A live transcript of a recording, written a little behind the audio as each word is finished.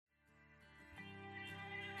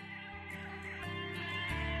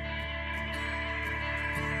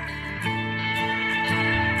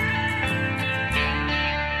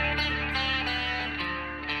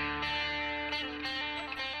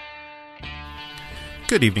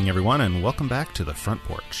Good evening, everyone, and welcome back to the Front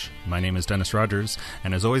Porch. My name is Dennis Rogers,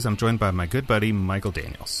 and as always, I'm joined by my good buddy, Michael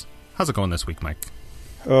Daniels. How's it going this week, Mike?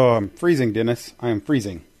 Oh, I'm freezing, Dennis. I am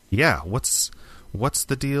freezing. Yeah, what's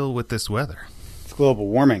the deal with this weather? It's global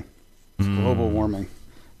warming. Global warming.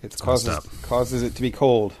 It causes it to be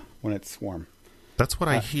cold when it's warm. That's what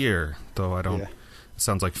I hear, though I don't... Yeah. It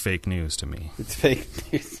sounds like fake news to me. It's fake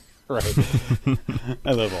news. Right.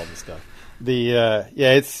 I love all this stuff.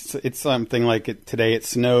 It's something like it today. It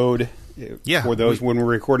snowed. For those when we're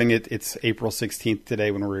recording it, it's April 16th today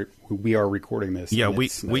when we are recording this. Yeah,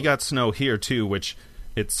 we got snow here too, which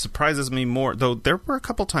it surprises me more. Though there were a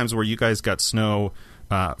couple times where you guys got snow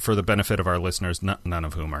for the benefit of our listeners, none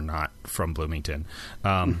of whom are not from Bloomington.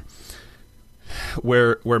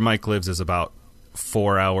 Where Mike lives is about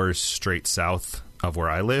 4 hours straight south of where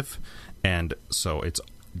I live, and so it's.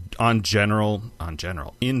 In general,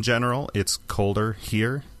 it's colder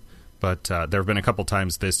here, but there have been a couple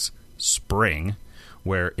times this spring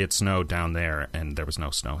where it snowed down there and there was no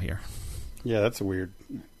snow here. Yeah, that's a weird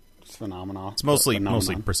phenomenon. It's mostly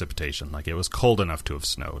precipitation. Like, it was cold enough to have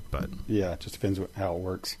snowed, but yeah, it just depends how it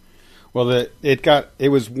works. Well, it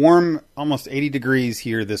was warm, almost 80 degrees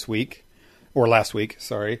here this week, or last week.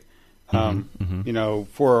 Sorry. You know,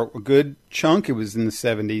 for a good chunk, it was in the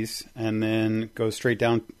 70s, and then goes straight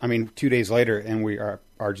down. 2 days later, and we are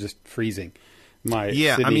just freezing.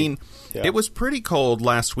 It was pretty cold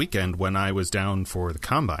last weekend when I was down for the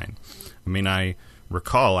combine. I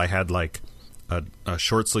recall I had like a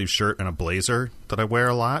short sleeve shirt and a blazer that I wear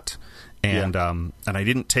a lot, and I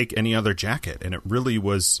didn't take any other jacket, and it really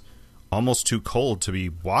was almost too cold to be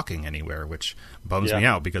walking anywhere, which bums me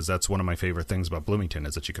out because that's one of my favorite things about Bloomington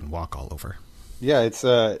is that you can walk all over. Yeah, it's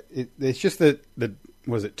just that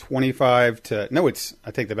was it 25 to no, it's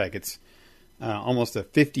I take that back. It's almost a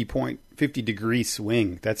 50 degree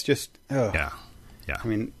swing. That's just yeah.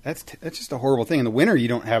 That's just a horrible thing. In the winter, you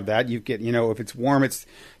don't have that. You get if it's warm, it's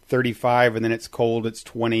 35, and then it's cold, it's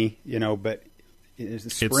 20. But in the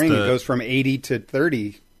spring, it goes from 80 to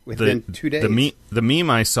 30. Within 2 days. The meme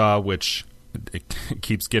I saw, which it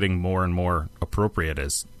keeps getting more and more appropriate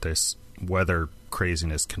as this weather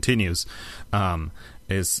craziness continues,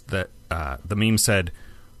 is that the meme said,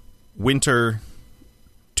 winter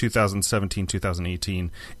 2017-2018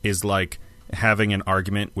 is like having an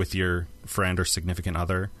argument with your friend or significant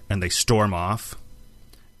other, and they storm off,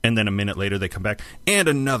 and then a minute later they come back, and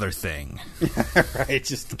another thing. Right, it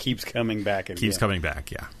just keeps coming back.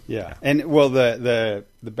 Yeah. And, well, the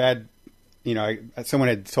bad, someone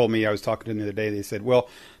had told me, I was talking to them the other day, they said, well,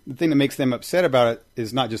 the thing that makes them upset about it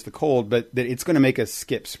is not just the cold, but that it's going to make us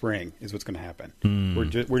skip spring is what's going to happen.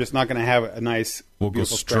 We're just not going to have a nice, we'll go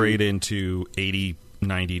straight spring. Into 80,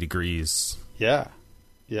 90 degrees. Yeah.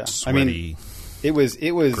 Sweaty. It was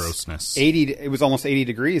grossness. 80. It was almost 80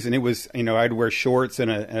 degrees, and it was I'd wear shorts and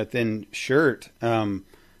a thin shirt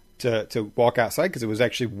to walk outside because it was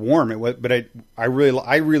actually warm. It was, but I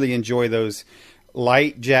really enjoy those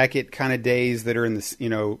light jacket kind of days that are in the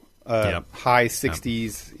high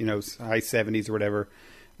 60s, high 70s or whatever.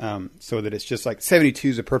 So that it's just like 72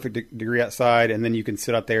 is a perfect degree outside, and then you can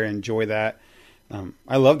sit out there and enjoy that.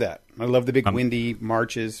 I love that. I love the big windy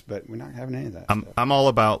marches, but we're not having any of that. I'm all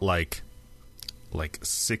about like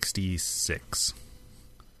 66.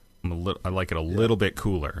 I like it a little bit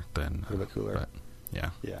cooler than a little bit cooler. But yeah.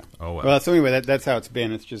 Oh well. So anyway, that's how it's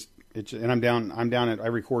been. And I'm down I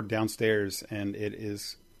record downstairs, and it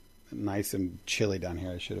is nice and chilly down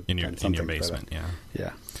here. I should have done something in your basement.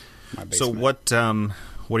 Yeah. My basement. So what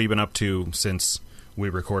have you been up to since we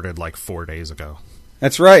recorded like 4 days ago?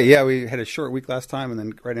 That's right. Yeah, we had a short week last time, and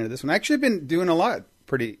then right into this one. I actually have been doing a lot.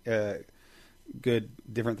 Pretty. Good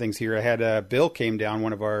different things here. I had Bill came down,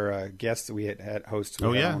 one of our guests that we had hosts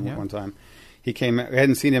one time. He came. I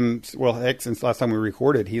hadn't seen him since last time we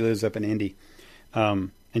recorded. He lives up in Indy,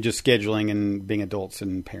 and just scheduling and being adults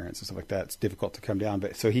and parents and stuff like that, it's difficult to come down.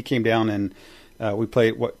 But so he came down, and we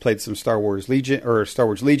played some Star Wars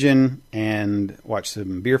Legion and watched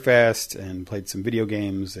some Beer Fest and played some video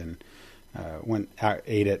games and went out,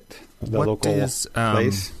 ate at the local place.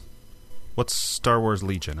 What's Star Wars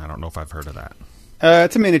Legion? I don't know if I've heard of that.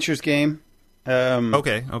 It's a miniatures game.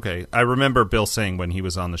 Okay. I remember Bill saying when he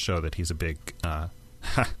was on the show that he's a big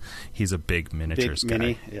miniatures guy.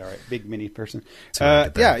 Mini, yeah, right. Big mini person.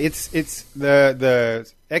 It's the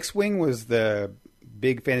X-Wing was the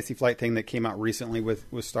big Fantasy Flight thing that came out recently with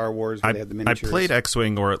Star Wars. Where they had the miniatures. I played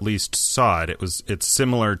X-Wing, or at least saw it. It's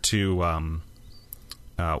similar to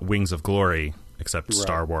Wings of Glory, except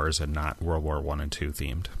Star Wars and not World War I and II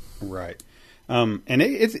themed. Right. And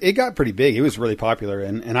it got pretty big. It was really popular,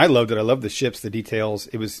 and I loved it. I loved the ships, the details.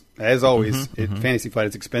 It was, as always, Fantasy Flight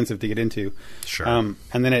is expensive to get into. Sure. And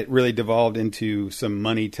then it really devolved into some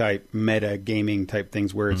money type, meta gaming type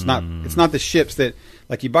things where it's not the ships that,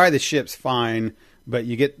 like, you buy the ships fine, but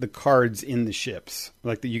you get the cards in the ships.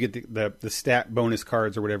 Like you get the stat bonus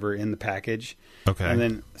cards or whatever in the package. Okay. And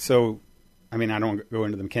then, so, I mean, I don't want to go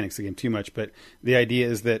into the mechanics again too much, but the idea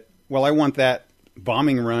is that, well, I want that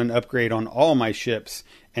bombing run upgrade on all my ships,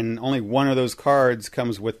 and only one of those cards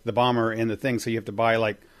comes with the bomber and the thing, so you have to buy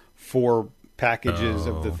like 4 packages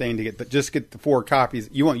of the thing to get the 4 copies.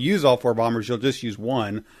 You won't use all 4 bombers, you'll just use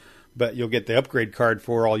one, but you'll get the upgrade card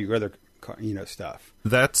for all your other stuff.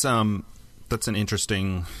 That's an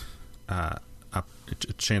interesting a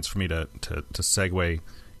chance for me to segue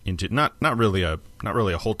into not really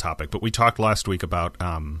a whole topic, but we talked last week about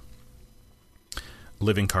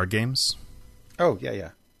living card games. Oh, yeah.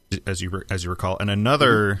 As you recall, and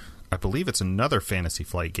another, I believe it's another Fantasy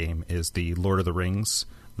Flight game, is the Lord of the Rings,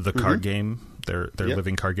 the card game, their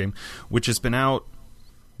living card game, which has been out,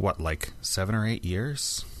 like 7 or 8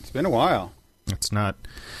 years? It's been a while. It's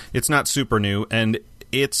not super new, and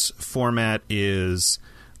its format is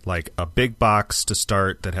like a big box to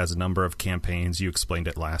start that has a number of campaigns. You explained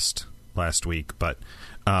it last week, but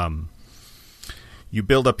you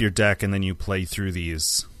build up your deck and then you play through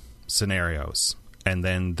these scenarios, and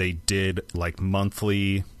then they did like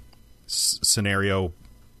monthly scenario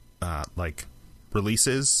like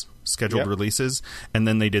releases, scheduled releases, and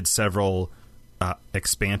then they did several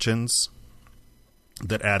expansions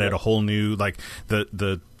that added a whole new, like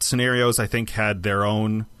the scenarios I think had their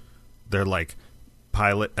like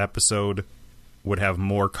pilot episode would have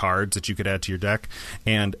more cards that you could add to your deck.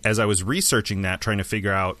 And as I was researching that, trying to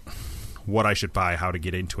figure out what I should buy, how to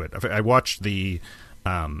get into it, I watched the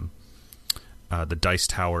Dice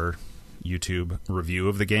Tower YouTube review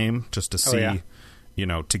of the game just to see,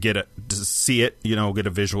 to see it, get a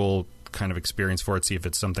visual kind of experience for it, see if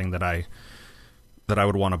it's something that I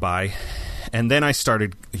would want to buy. And then I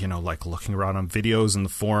started, like looking around on videos in the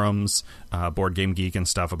forums, Board Game Geek and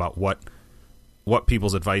stuff about what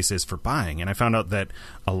people's advice is for buying. And I found out that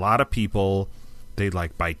a lot of people, they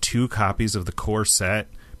like buy 2 copies of the core set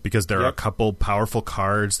because there are a couple powerful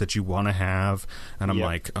cards that you want to have. And I'm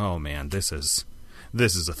like, oh man, this is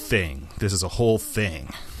a thing. This is a whole thing.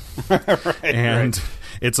 And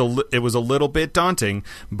it was a little bit daunting,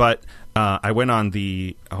 but I went on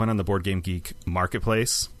the Board Game Geek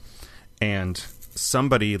marketplace, and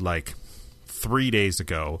somebody like 3 days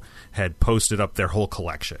ago had posted up their whole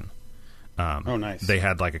collection. Nice. They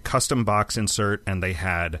had like a custom box insert, and they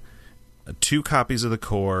had 2 copies of the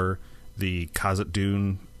core, the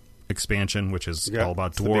Khazad-dûn expansion, which is all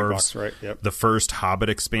about dwarves, the box, right? Yep. The first Hobbit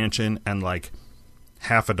expansion, and like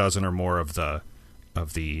half a dozen or more of the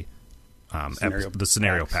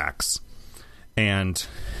scenario packs. And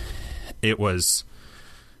it was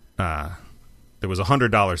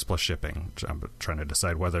 $100 plus shipping. I'm trying to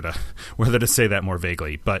decide whether to say that more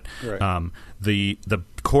vaguely, but the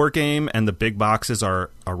core game and the big boxes are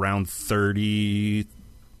around 30,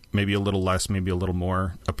 maybe a little less, maybe a little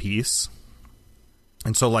more a piece.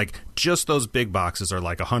 And so like just those big boxes are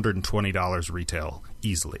like $120 retail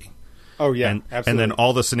easily. Oh yeah, absolutely. And then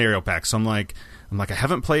all the scenario packs. So I'm like, I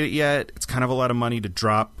haven't played it yet. It's kind of a lot of money to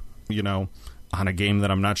drop, on a game that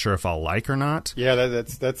I'm not sure if I'll like or not. Yeah,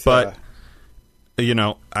 that's. But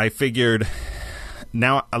I figured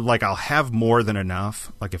now, like, I'll have more than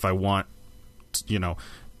enough. Like, if I want,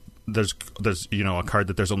 there's a card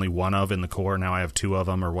that there's only one of in the core. Now I have 2 of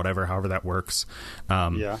them or whatever, however that works.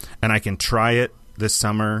 And I can try it this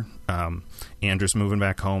summer. Andrew's moving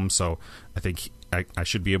back home, so I think I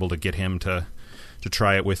should be able to get him to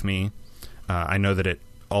try it with me. I know that it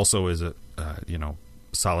also is a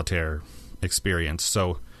solitaire experience,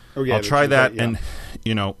 so I'll try that. And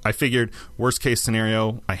I figured worst case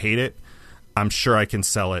scenario, I hate it. I'm sure I can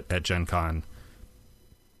sell it at Gen Con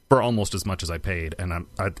for almost as much as I paid, and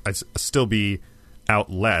I'd still be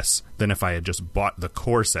out less than if I had just bought the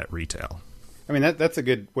core set retail. I mean, that's a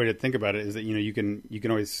good way to think about it, is that you can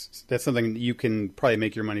always, that's something you can probably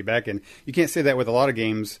make your money back in. You can't say that with a lot of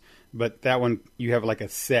games, but that one you have like a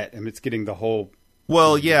set, and it's getting the whole.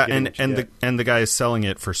 Well, yeah, and the guy is selling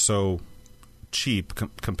it for so cheap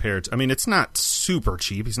compared to, I mean, it's not super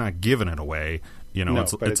cheap. He's not giving it away.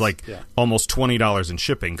 It's like almost $20 in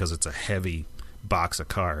shipping because it's a heavy box of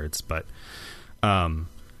cards. But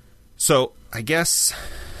so I guess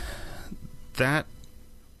that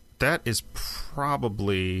is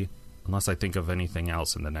probably, unless I think of anything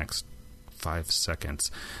else in the next 5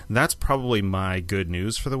 seconds, that's probably my good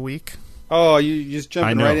news for the week. Oh, you just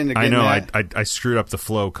jumping right into getting that. I screwed up the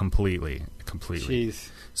flow completely. Jeez.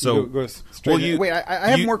 So, wait,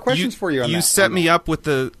 I have more questions for you on that. You set me up with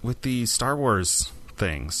the Star Wars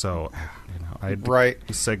thing, so I'd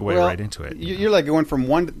segue right into it. You're like going from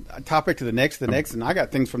one topic to the next, and I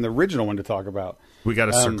got things from the original one to talk about. We got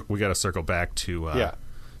to circle back to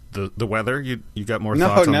the weather. You got more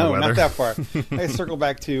thoughts on the weather? No, not that far. I circle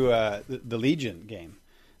back to the Legion game.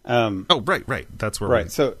 Right. That's where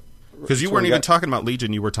So because you weren't even talking about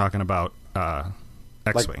Legion, you were talking about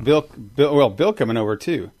X-Wing. Like Bill coming over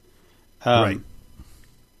too. Right.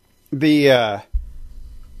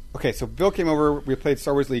 Okay, so Bill came over. We played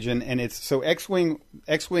Star Wars Legion, and it's so X-Wing.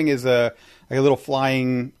 X-Wing is a little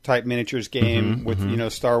flying type miniatures game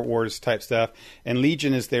with Star Wars type stuff, and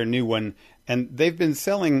Legion is their new one, and they've been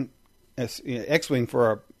selling X-Wing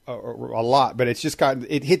for a lot, but it's just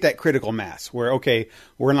it hit that critical mass where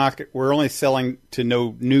we're only selling to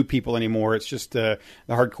no new people anymore. It's just the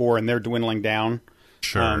hardcore, and they're dwindling down.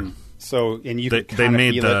 Sure. They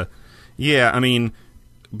made I mean,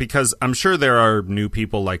 because I'm sure there are new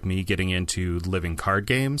people like me getting into living card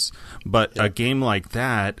games, but a game like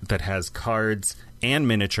that has cards and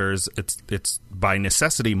miniatures, it's by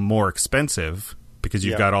necessity more expensive because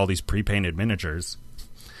you've got all these pre-painted miniatures.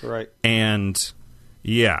 Right. And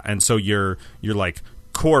so your like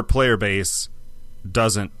core player base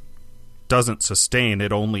doesn't sustain,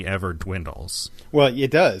 it only ever dwindles. Well,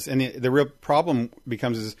 it does. And the real problem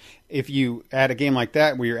becomes is if you add a game like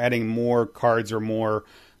that where you're adding more cards or more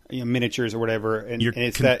miniatures or whatever, and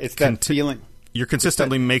it's that feeling. You're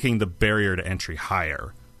consistently making the barrier to entry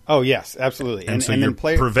higher. Oh, yes, absolutely. And so you're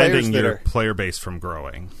preventing your player base from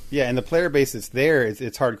growing. Yeah, and the player base that's there,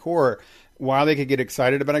 it's hardcore. While they could get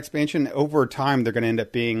excited about expansion, over time they're going to end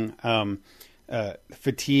up being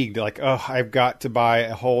fatigued. Like, oh, I've got to buy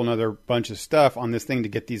a whole other bunch of stuff on this thing to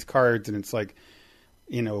get these cards, and it's like,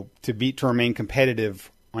 to remain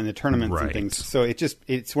competitive on the tournaments and things. So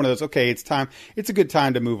it's one of those. Okay, it's time. It's a good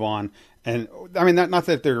time to move on. And I mean, not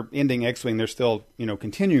that they're ending X-Wing; they're still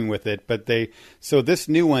continuing with it. But so this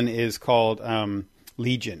new one is called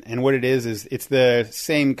Legion, and what it is it's the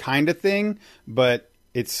same kind of thing, but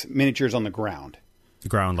it's miniatures on the ground.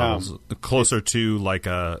 Ground levels, closer to like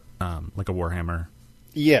a Warhammer.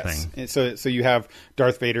 Yes. Thing. So you have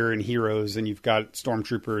Darth Vader and heroes, and you've got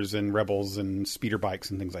stormtroopers and rebels and speeder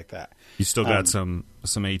bikes and things like that. You still got some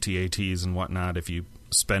AT-ATs and whatnot if you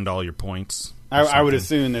spend all your points. I would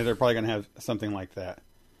assume that they're probably going to have something like that.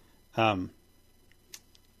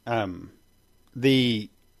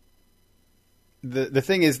 The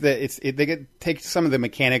thing is that take some of the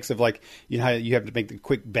mechanics of like how you have to make the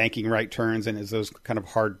quick banking right turns, and it's those kind of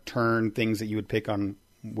hard turn things that you would pick on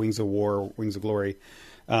Wings of War or Wings of Glory,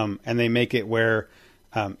 and they make it where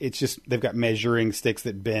it's just they've got measuring sticks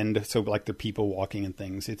that bend, so like they're people walking and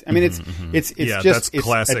things. It's that's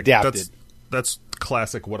classic. Adapted. That's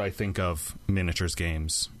classic. What I think of miniatures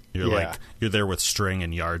games. You're there with string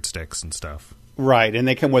and yardsticks and stuff. Right, and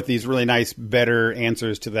they come with these really nice, better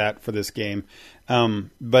answers to that for this game.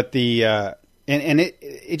 But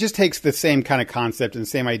it just takes the same kind of concept and the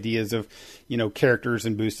same ideas of characters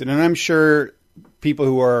and boosted. And I'm sure people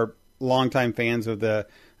who are longtime fans of the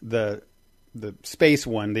space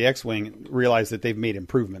one, the X-Wing, realize that they've made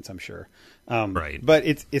improvements. I'm sure, right? But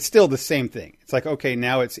it's still the same thing. It's like, okay,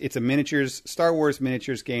 now it's a Star Wars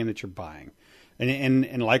miniatures game that you're buying,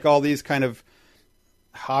 and like all these kind of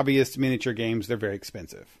hobbyist miniature games, they're very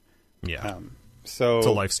expensive. Yeah. So it's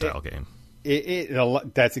a lifestyle game.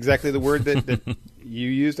 That's exactly the word that you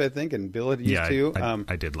used, I think, and Bill had used too.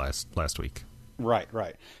 I did last week.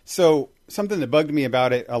 Right. So something that bugged me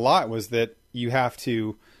about it a lot was that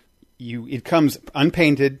it comes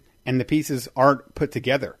unpainted and the pieces aren't put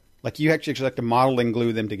together. Like you actually have to model and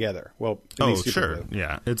glue them together. Well, sure. Glue.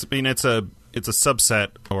 Yeah. It's a subset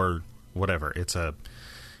or whatever. It's a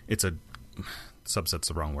subset's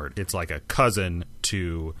the wrong word. It's like a cousin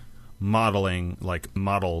to modeling, like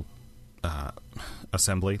model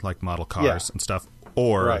assembly, like model cars and stuff,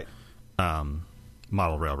 or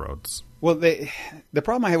model railroads. Well, the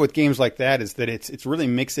problem I have with games like that is that it's really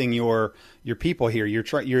mixing your people here. You're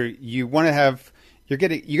going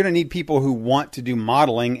to need people who want to do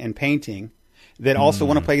modeling and painting that also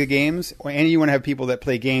want to play the games, and you want to have people that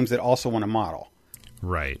play games that also want to model.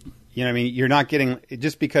 Right. You know what I mean? You're not getting,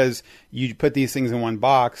 just because you put these things in one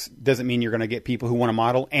box doesn't mean you're going to get people who want to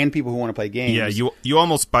model and people who want to play games. Yeah, you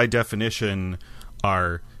almost by definition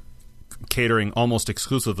are catering almost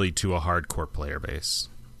exclusively to a hardcore player base.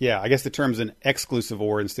 Yeah, I guess the term's an exclusive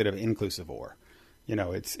or instead of inclusive or.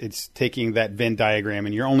 It's taking that Venn diagram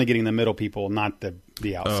and you're only getting the middle people, not the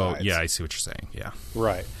outsides. Oh, yeah, I see what you're saying. Yeah.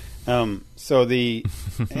 Right. So the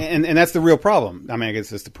and that's the real problem. I mean, I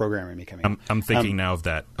guess it's the programming me coming. I'm thinking now of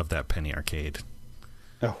that Penny Arcade.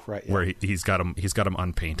 Oh right, yeah. Where he's got them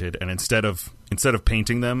unpainted, and instead of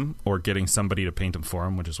painting them or getting somebody to paint them for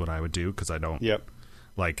him, which is what I would do because I don't. Yep.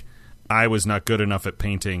 Like, I was not good enough at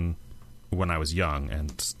painting when I was young,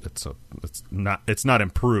 and it's not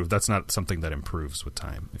improved. That's not something that improves with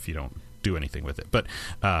time if you don't do anything with it. But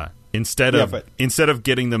instead of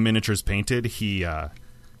getting the miniatures painted, he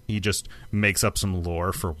just makes up some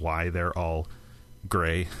lore for why they're all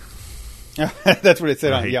gray. That's what it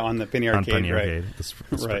said right. on the Penny Arcade. On Penny right. Arcade. It's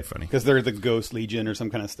right. pretty funny. Because they're the Ghost Legion or some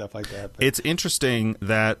kind of stuff like that. But. It's interesting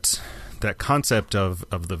that concept of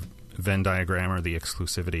the Venn diagram or the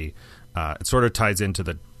exclusivity, it sort of ties into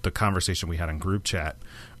the conversation we had on group chat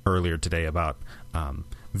earlier today about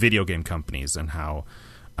video game companies and how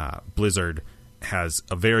Blizzard has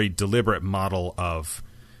a very deliberate model of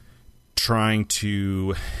trying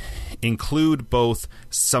to include both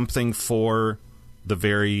something for the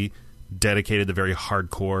very dedicated, the very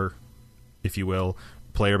hardcore, if you will,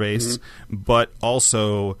 player base, but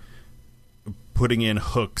also putting in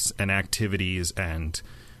hooks and activities and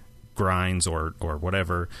grinds or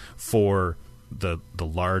whatever for the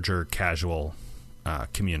larger casual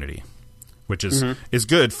community, which is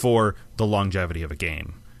good for the longevity of a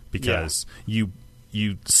game because you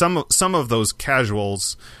some of those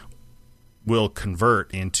casuals will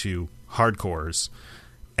convert into hardcores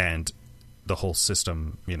and the whole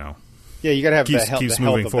system, Yeah, you got to have keeps the health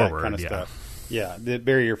moving of forward. That kind of stuff. Yeah, the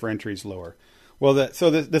barrier for entry is lower. Well,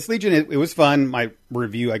 this Legion, it was fun. My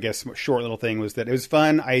review, I guess, short little thing was that it was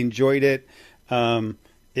fun. I enjoyed it.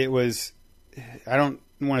 It was, I don't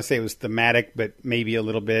want to say it was thematic, but maybe a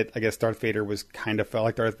little bit. I guess Darth Vader felt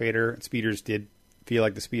like Darth Vader. Speeders did feel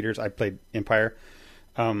like the Speeders. I played Empire.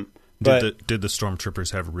 Did the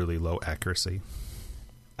Stormtroopers have really low accuracy?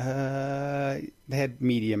 They had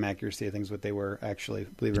medium accuracy, I think is what they were, actually,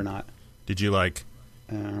 believe it or not. Did you like...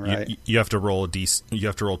 right. You have to roll you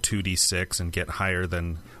have to roll 2d6 and get higher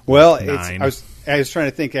than 9. I was trying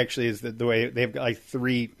to think, actually, is that the way they've got like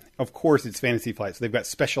 3... Of course, it's Fantasy Flight, so they've got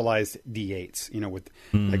specialized D8s. With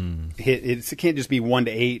like hit. It can't just be 1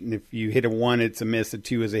 to 8, and if you hit a 1, it's a miss. A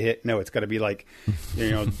 2 is a hit. No, it's got to be like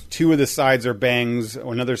 2 of the sides are bangs,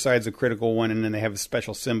 or another side's a critical one, and then they have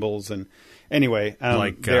special symbols. And anyway,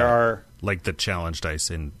 there are like the challenge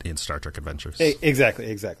dice in Star Trek Adventures.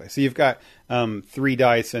 Exactly. So you've got 3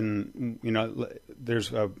 dice, and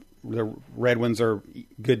there's the red ones are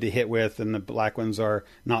good to hit with, and the black ones are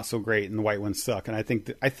not so great, and the white ones suck. And I think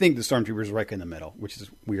the Stormtroopers are right in the middle, which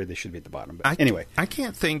is weird. They should be at the bottom. But anyway, I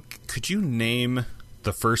can't think. Could you name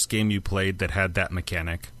the first game you played that had that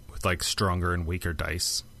mechanic with like stronger and weaker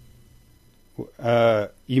dice?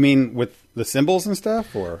 You mean with the symbols and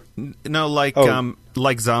stuff, or no,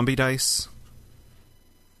 like zombie dice?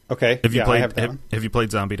 Okay, have you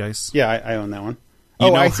played Zombie Dice? Yeah, I own that one.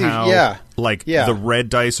 I see. Yeah, the red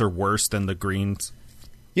dice are worse than the greens.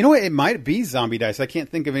 You know what? It might be Zombie Dice. I can't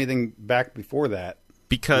think of anything back before that.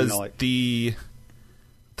 Because the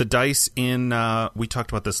dice in we talked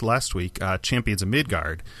about this last week. Champions of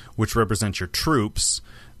Midgard, which represent your troops,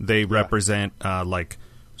 they represent like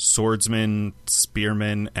swordsmen,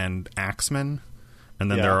 spearmen, and axemen, and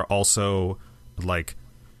then there are also like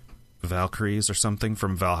Valkyries or something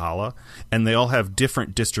from Valhalla, and they all have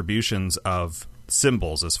different distributions of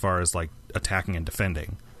symbols as far as like attacking and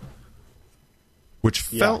defending, which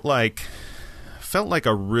felt like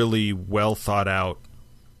a really well thought out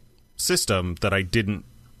system that I didn't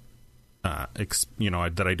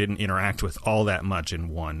that I didn't interact with all that much in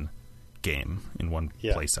one game, in one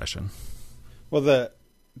play session. Well, there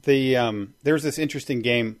was this interesting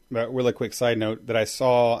game, really quick side note, that I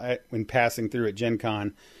saw when passing through at Gen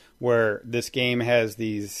Con, where this game has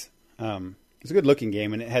these it's a good looking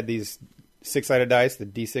game, and it had these 6-sided dice, the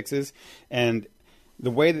D6s, and the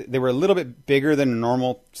way that they were a little bit bigger than a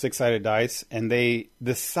normal 6-sided dice, and the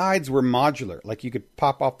sides were modular, like you could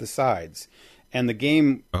pop off the sides, and the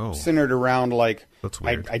game centered around like that's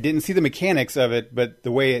weird. I didn't see the mechanics of it, but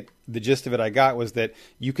the gist of it I got was that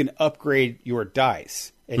you can upgrade your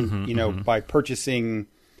dice, and by purchasing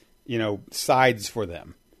sides for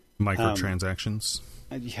them, microtransactions.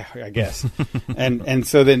 Yeah, I guess, and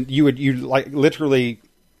so then you like literally.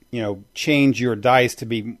 Change your dice to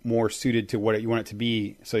be more suited to what you want it to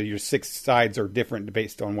be. So your 6 sides are different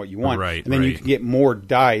based on what you want. Right, and then you can get more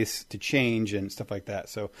dice to change and stuff like that.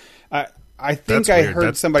 So I think I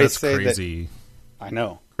heard somebody say crazy, that. I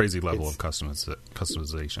know. Crazy level of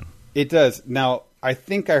customization. It does. Now, I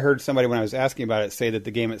think I heard somebody when I was asking about it say that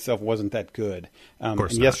the game itself wasn't that good. Of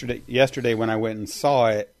course and not. yesterday when I went and saw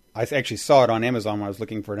it, I actually saw it on Amazon when I was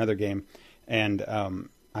looking for another game, and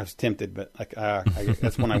I was tempted, but like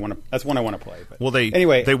that's one I want to. That's one I want to play. But well,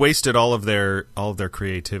 they wasted all of their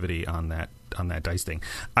creativity on that dice thing.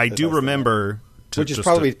 I do remember, which is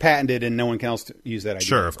probably patented, and no one can else use that idea.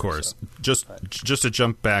 Sure, of course. So. Just to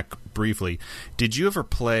jump back briefly, did you ever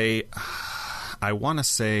play? I want to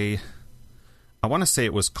say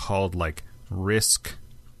it was called like Risk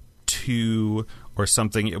 2 or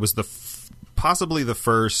something. It was possibly the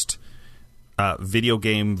first video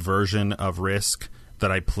game version of Risk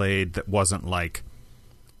that I played that wasn't like,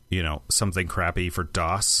 something crappy for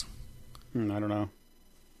DOS. I don't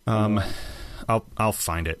know. I'll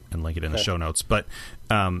find it and link it in the show notes. But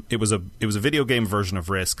it was a video game version of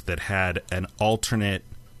Risk that had an alternate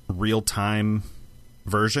real time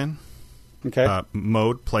version. Okay.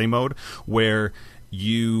 Play mode, where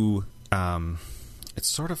you, it's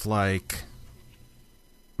sort of like,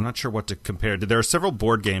 I'm not sure what to compare to. There are several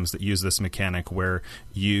board games that use this mechanic where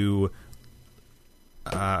you,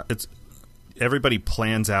 everybody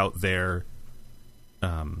plans out their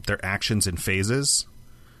actions in phases,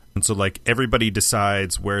 and so like everybody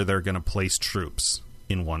decides where they're going to place troops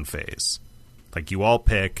in one phase. Like you all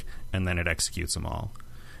pick, and then it executes them all.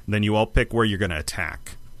 And then you all pick where you're going to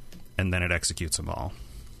attack, and then it executes them all.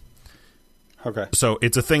 Okay. So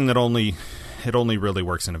it's a thing that only really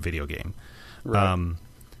works in a video game. Right.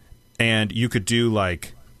 And you could do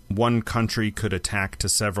like one country could attack to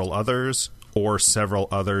several others, or several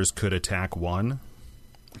others could attack one.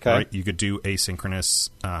 Okay. Right? You could do asynchronous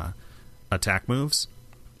attack moves.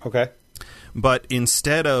 Okay. But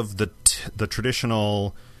instead of the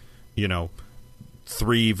traditional,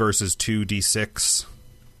 3 versus 2 d6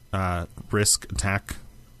 risk attack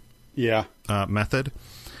method,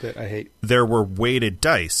 that I hate, there were weighted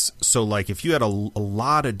dice. So like if you had a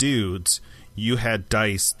lot of dudes, you had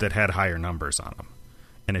dice that had higher numbers on them.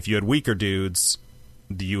 And if you had weaker dudes,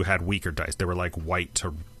 you had weaker dice. They were like white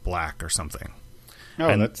to black or something. Oh,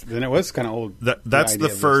 and then it was kind of old. That's the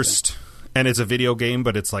first, and it's a video game,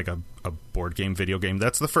 but it's like a board game video game.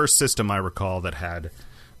 That's the first system I recall that had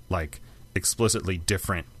like explicitly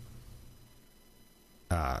different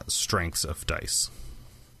strengths of dice.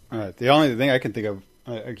 All right. The only thing I can think of,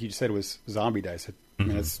 like you just said, was zombie dice. I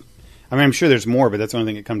mean, I'm sure there's more, but that's the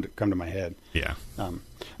only thing that come to my head. Yeah.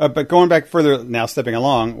 But going back further now, stepping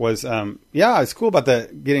along, was it's cool about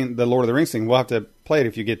getting the Lord of the Rings thing. We'll have to play it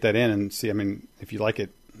if you get that in and see. I mean, if you like it,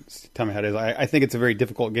 tell me how it is. I think it's a very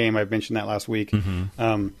difficult game. I mentioned that last week,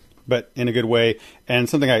 but in a good way. And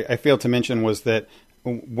something I failed to mention was that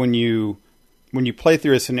when you play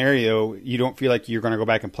through a scenario, you don't feel like you're going to go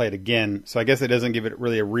back and play it again. So I guess it doesn't give it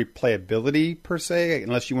really a replayability per se,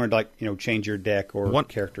 unless you wanted to change your deck or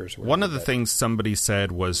characters. Or one of the things somebody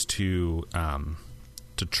said was to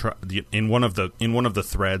try in one of the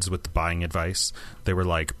threads with the buying advice. They were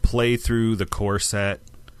like, play through the core set,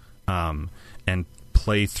 and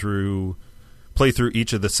play through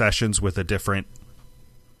each of the sessions with a different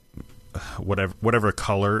whatever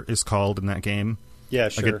color is called in that game. Yeah,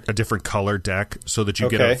 sure. Like a different color deck, so that you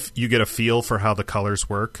get a feel for how the colors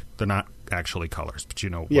work. They're not actually colors, but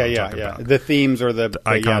what I'm talking about. The themes or the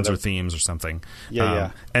icons or themes or something.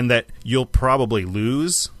 Yeah. And that you'll probably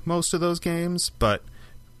lose most of those games, but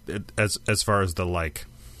as far as the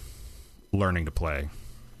learning to play.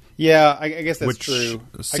 Yeah, I guess that's true.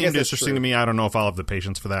 Seemed interesting to me. I don't know if I'll have the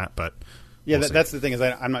patience for that, but yeah, that's the thing is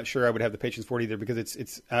I'm not sure I would have the patience for it either, because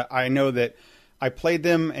it's I know that I played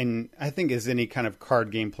them, and I think as any kind of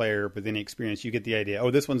card game player with any experience, you get the idea. Oh,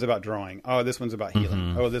 this one's about drawing. Oh, this one's about healing.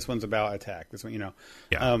 Mm-hmm. Oh, this one's about attack. This one,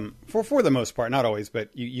 Yeah. For the most part, not always, but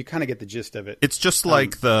you kind of get the gist of it. It's just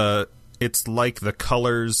like the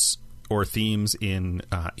colors or themes in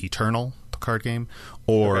Eternal, the card game,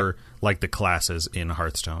 or like the classes in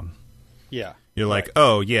Hearthstone. Yeah. You're like,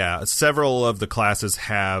 oh yeah, several of the classes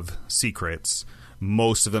have secrets.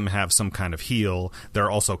 Most of them have some kind of heal. There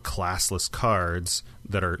are also classless cards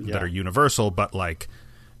that are universal, but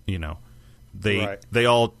they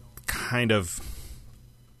all kind of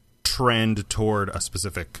trend toward a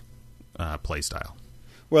specific play style.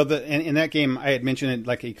 Well, in that game, I had mentioned it,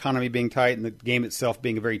 like economy being tight, and the game itself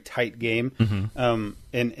being a very tight game. Mm-hmm.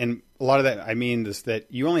 And a lot of that, I mean, is that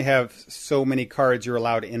you only have so many cards you're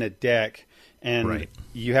allowed in a deck. And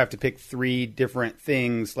you have to pick 3 different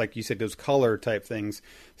things, like you said, those color type things.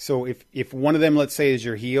 So if one of them, let's say, is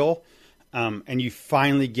your heal, and you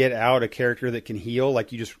finally get out a character that can heal,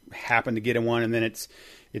 like you just happen to get in one, and then it's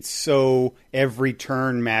so every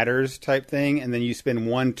turn matters type thing, and then you spend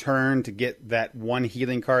one turn to get that one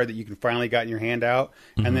healing card that you can finally got in your hand out,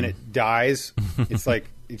 and then it dies. It's like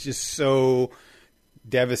it's just so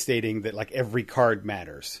devastating that like every card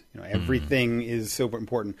matters. Everything is so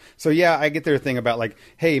important. So yeah, I get their thing about like,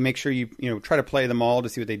 hey, make sure you try to play them all to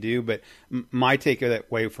see what they do. But my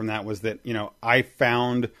takeaway from that was that I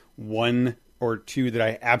found one or two that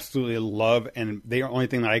I absolutely love, and they are the only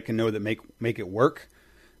thing that I can know that make it work.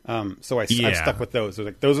 So I've stuck with those. So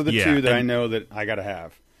like those are the two that I know that I got to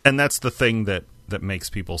have. And that's the thing that makes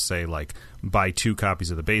people say like buy 2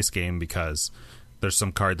 copies of the base game, because there's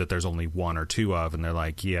some card that there's only 1 or 2 of, and they're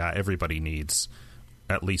like, yeah, everybody needs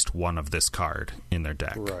at least one of this card in their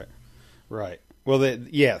deck. Right. Well,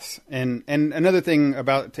 yes. And another thing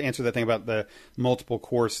to answer that thing about the multiple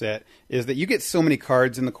core set is that you get so many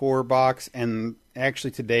cards in the core box, and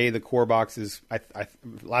actually today the core box is,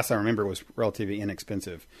 last time I remember, it was relatively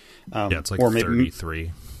inexpensive. It's like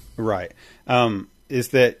 33. Right. Is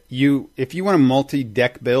that if you want a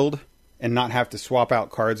multi-deck build and not have to swap out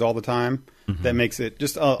cards all the time, that makes it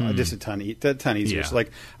just a ton easier. Yeah. So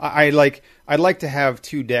like I'd like to have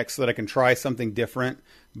 2 decks so that I can try something different.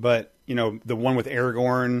 But the one with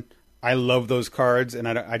Aragorn, I love those cards, and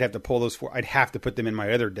I'd have to pull those 4. I'd have to put them in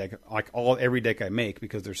my other deck, like every deck I make,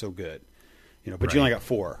 because they're so good. But you only got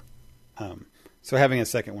 4. So having a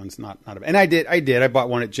second one's not a, and I did. I bought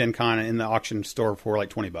one at Gen Con in the auction store for like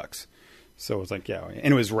 $20. So it was like, yeah,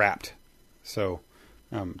 and it was wrapped. So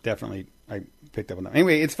definitely I picked up on that.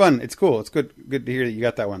 Anyway, it's fun. It's cool. It's good to hear that you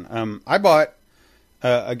got that one. I bought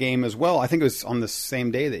a game as well. I think it was on the same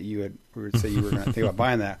day that you were going to think about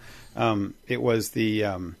buying that. It was the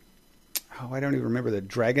I don't even remember, the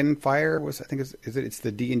Dragonfire was. I think it's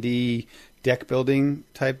the D&D deck building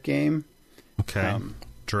type game. Okay,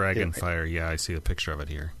 Dragonfire. Yeah, I see the picture of it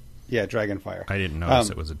here. Yeah, Dragonfire. I didn't notice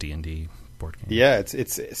it was a D&D board game. Yeah,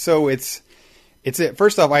 it's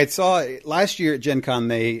first off, I saw last year at Gen Con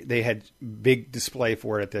they had big display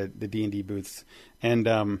for it at the D&D booths, and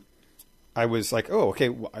I was like, oh, okay,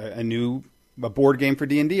 a board game for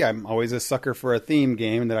D&D. I'm always a sucker for a theme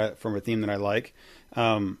game from a theme that I like.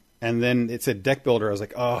 And then it said deck builder. I was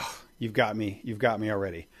like, oh, you've got me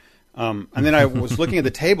already. And then I was looking at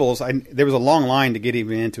the tables. There was a long line to get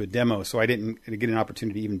even into a demo, so I didn't get an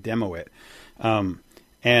opportunity to even demo it.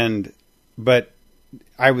 But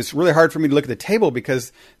I was really hard for me to look at the table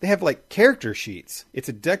because they have like character sheets. It's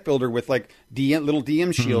a deck builder with like little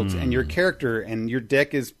DM shields and your character, and your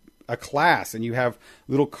deck is a class, and you have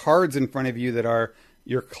little cards in front of you that are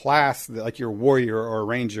your class, like your warrior or a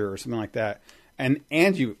ranger or something like that. And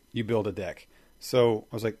you build a deck. So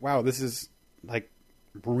I was like, wow, this is like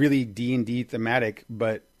really D&D thematic,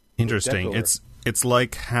 but interesting. It's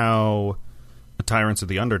like how Tyrants of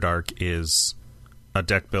the Underdark is a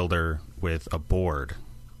deck builder with a board,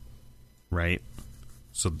 right?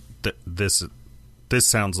 So this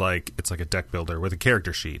sounds like it's like a deck builder with a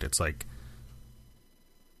character sheet. It's like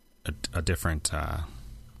a different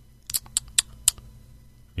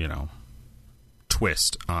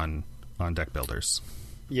twist on deck builders.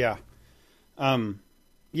 Yeah.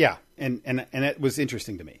 Yeah, and it was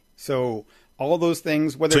interesting to me. So all those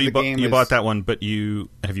things, whether the game you bought that one, but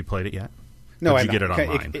have you played it yet? No, I get it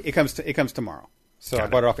online. It comes tomorrow. So I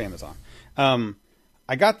bought it off Amazon.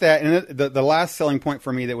 I got that, and the last selling point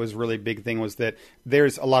for me that was really big thing was that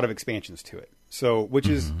there's a lot of expansions to it. So which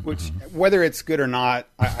whether it's good or not,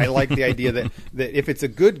 I like the idea that if it's a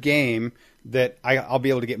good game, that I'll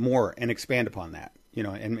be able to get more and expand upon that.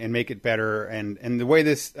 And make it better. And the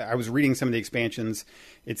way I was reading some of the expansions,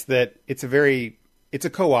 it's a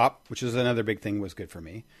co-op, which is another big thing was good for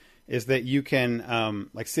me, is that you can,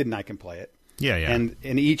 like Sid and I can play it. Yeah. And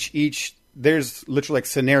each, there's literally like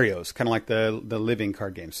scenarios, kind of like the living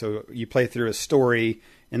card game. So you play through a story,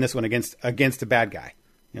 in this one against a bad guy.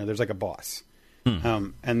 There's like a boss.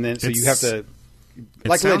 And then, so you have to,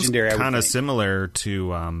 like Legendary, kind of similar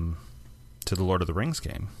to the Lord of the Rings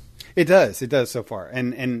game. It does so far,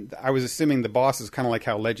 and I was assuming the boss is kind of like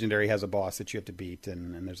how Legendary has a boss that you have to beat,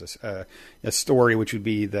 and there's a story which would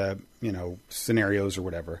be the scenarios or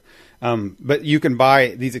whatever. But you can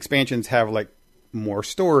buy these expansions, have like more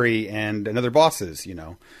story and another bosses,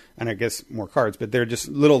 and I guess more cards, but they're just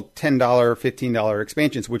little $10, $15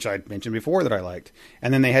 expansions, which I mentioned before that I liked,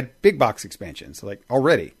 and then they had big box expansions like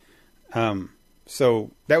already.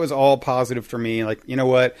 So that was all positive for me. Like, you know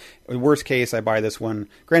what? Worst case, I buy this one.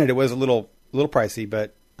 Granted, it was a little pricey,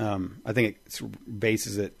 but I think it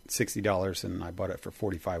bases at $60, and I bought it for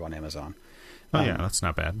 $45 on Amazon. Yeah, that's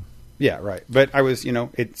not bad. Yeah, right. But I was,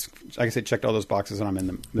 it's like I said, checked all those boxes, and I'm in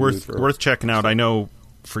the mood for worth checking out. I know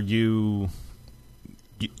for you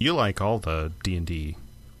like all the D&D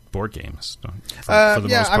board games for the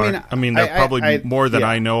most part. I mean, they're probably more than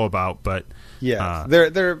I know about, but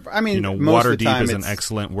they're. I mean, most of the Waterdeep time is an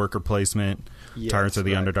excellent worker placement. Tyrants of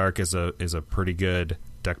the Underdark is a pretty good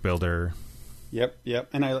deck builder. Yep.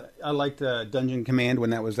 And I liked Dungeon Command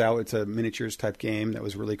when that was out. It's a miniatures type game that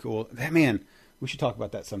was really cool. Man, we should talk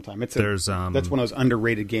about that sometime. That's one of those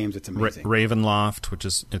underrated games. It's amazing. Ravenloft, which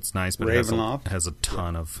it's nice, but it has a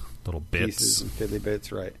ton of little bits. Pieces and fiddly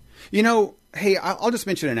bits, right. Hey, I'll just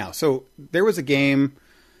mention it now. So there was a game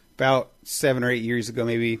about 7 or 8 years ago,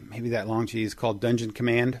 maybe that long, called Dungeon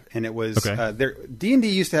Command. And it was D&D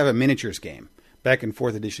used to have a miniatures game. Back in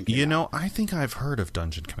 4th edition came out. I think I've heard of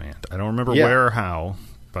Dungeon Command. I don't remember where or how,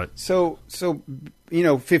 but... So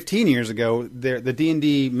 15 years ago, the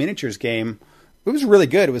D&D miniatures game, it was really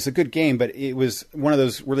good. It was a good game, but it was one of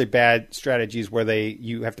those really bad strategies where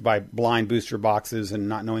you have to buy blind booster boxes and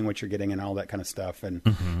not knowing what you're getting and all that kind of stuff. And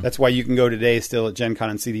that's why you can go today still at Gen Con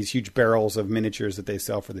and see these huge barrels of miniatures that they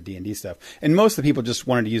sell for the D&D stuff. And most of the people just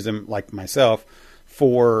wanted to use them, like myself,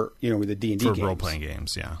 for the D&D games. For role-playing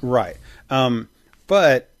games, yeah. Right.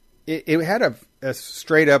 But it had a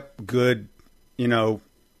straight up good,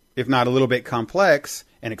 if not a little bit complex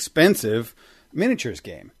and expensive miniatures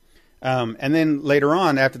game. And then later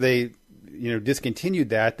on, after they, discontinued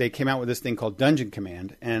that, they came out with this thing called Dungeon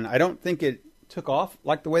Command. And I don't think it took off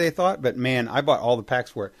like the way they thought, but man, I bought all the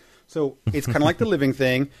packs for it. So it's kind of like the living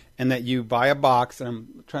thing, and that you buy a box, and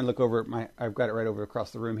I'm trying to look over I've got it right over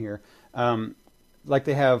across the room here. Like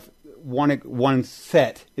they have one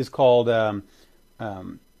set is called the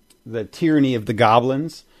Tyranny of the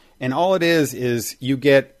Goblins, and all it is you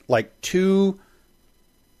get like 2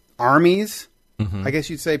 armies, I guess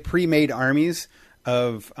you'd say pre-made armies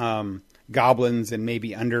of goblins and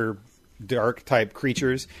maybe Underdark type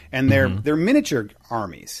creatures, and they're miniature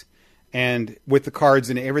armies, and with the cards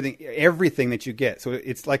and everything that you get. So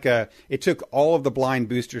it's like it took all of the blind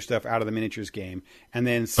booster stuff out of the miniatures game, and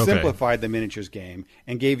then simplified the miniatures game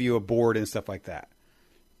and gave you a board and stuff like that.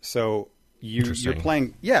 So you're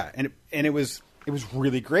playing, and it was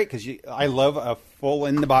really great because I love a full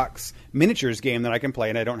in the box miniatures game that I can play,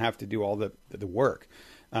 and I don't have to do all the work.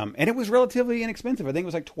 And it was relatively inexpensive. I think it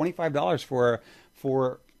was like $25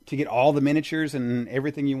 for to get all the miniatures and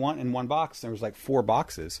everything you want in one box. There was like 4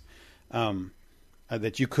 boxes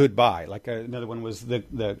that you could buy. Like another one was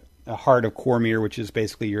the Heart of Cormyr, which is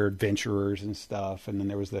basically your adventurers and stuff. And then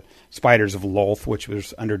there was the Spiders of Lolth, which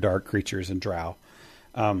was Underdark creatures and drow.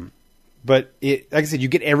 But like I said, you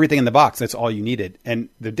get everything in the box. That's all you needed. And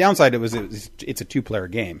the downside it's a 2-player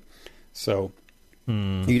game, so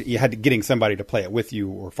you had to getting somebody to play it with you,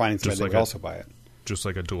 or finding somebody that would also buy it. Just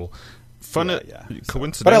like a duel. Fun.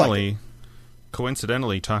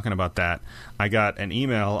 Coincidentally, talking about that, I got an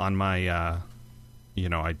email on my. I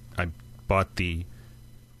bought the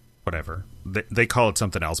whatever they call it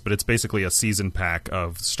something else, but it's basically a season pack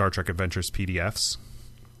of Star Trek Adventures PDFs.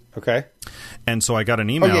 Okay. And so I got an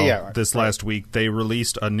email last week. They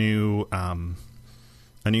released a new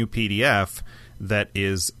PDF that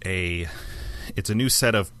is it's a new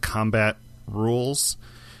set of combat rules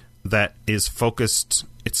that is focused.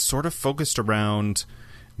 It's sort of focused around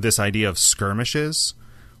this idea of skirmishes,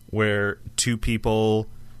 where 2 people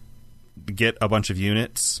get a bunch of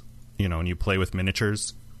units, and you play with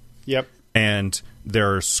miniatures. Yep. And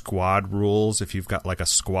there are squad rules if you've got like a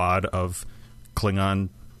squad of Klingon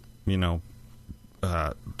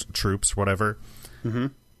troops, whatever,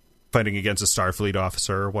 fighting against a Starfleet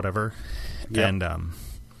officer or whatever. Yep. And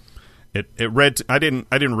it read. I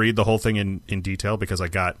didn't read the whole thing in detail because I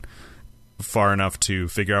got far enough to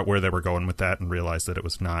figure out where they were going with that and realized that it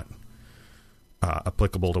was not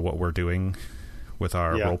applicable to what we're doing with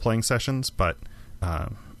our role playing sessions. But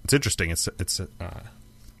it's interesting. It's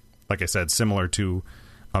like I said, similar to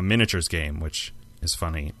a miniatures game, which is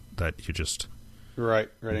funny that you just. Right.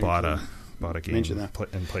 Bought a game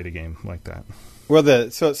and played a game like that. Well,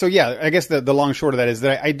 I guess the long and short of that is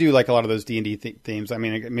that I do like a lot of those D&D themes. I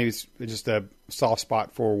mean, maybe it's just a soft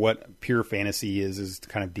spot for what pure fantasy is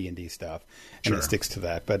kind of D&D stuff, and it sticks to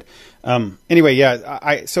that. But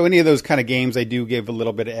anyway, so any of those kind of games I do give a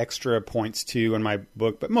little bit of extra points to in my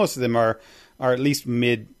book, but most of them are at least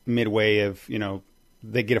midway of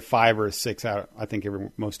they get a 5 or a 6 out. I think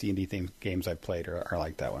most D&D themed games I've played are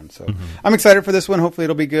like that one. So I'm excited for this one. Hopefully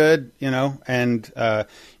it'll be good, and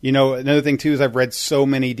another thing too is I've read so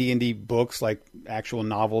many D&D books, like actual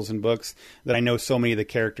novels and books, that I know so many of the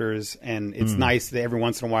characters, and it's nice that every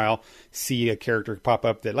once in a while see a character pop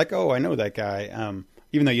up that like, oh, I know that guy.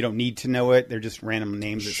 Even though you don't need to know it, they're just random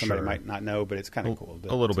names that somebody might not know, but it's kind of cool.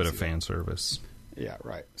 A little bit of fan service. Yeah.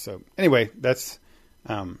 Right. So anyway, that's,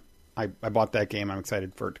 I bought that game. I'm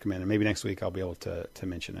excited for it to come in, and maybe next week I'll be able to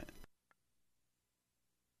mention it.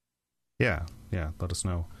 Yeah. Let us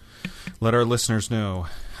know. Let our listeners know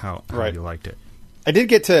how you liked it. I did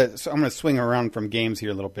get to. So I'm going to swing around from games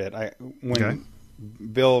here a little bit. When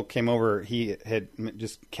Bill came over, he had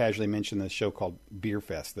just casually mentioned this show called Beer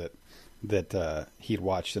Fest that he'd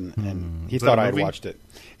watched, and he thought I had watched it.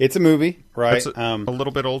 It's a movie, right? It's a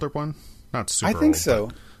little bit older one, not super. I think old,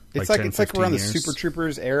 so. It's like 10, around years. the Super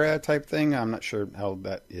Troopers era type thing. I'm not sure how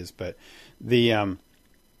that is, but the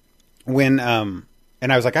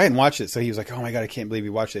and I was like, I hadn't watched it, so he was like, oh my god, I can't believe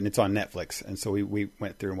you watched it, and it's on Netflix, and so we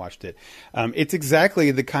went through and watched it. It's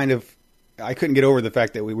exactly the kind of, I couldn't get over the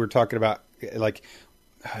fact that we were talking about, like,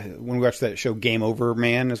 when we watched that show Game Over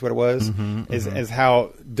Man is what it was, is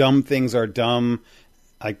how dumb things are dumb,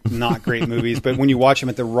 like not great movies, but when you watch them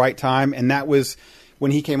at the right time, and that was when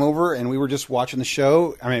he came over and we were just watching the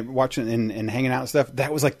show, watching and hanging out and stuff,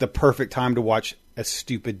 that was like the perfect time to watch a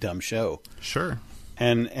stupid, dumb show. Sure.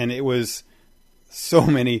 And it was so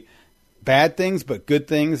many bad things, but good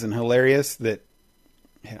things and hilarious that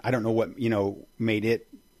I don't know what, made it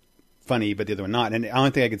funny, but the other one not. And the only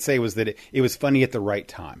thing I could say was that it was funny at the right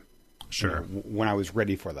time. Sure. When I was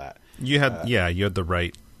ready for that. You had the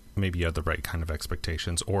right kind of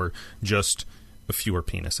expectations, or just fewer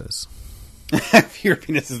penises. Fewer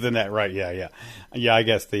penises than that, right? Yeah. I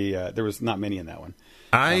guess there was not many in that one.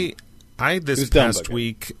 This past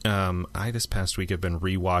week have been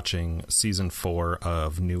rewatching season 4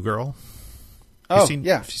 of New Girl. Have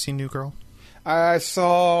you seen New Girl? I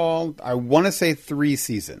want to say 3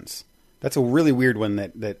 seasons. That's a really weird one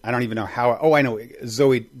that I don't even know how. Oh, I know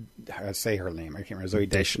Zoe. Say her name. I can't remember. Zoe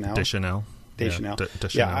Deschanel. Deschanel.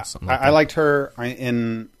 Yeah, I liked her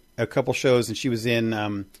in a couple shows, and she was in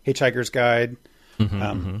Hitchhiker's Guide.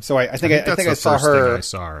 So I think I saw her. I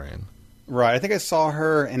saw her in. Right, I think I saw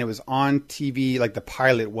her, and it was on TV. Like the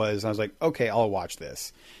pilot was. I was like, okay, I'll watch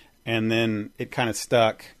this. And then it kind of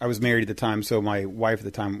stuck. I was married at the time, so my wife at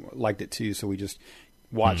the time liked it too. So we just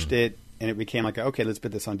watched it, and it became like, okay, let's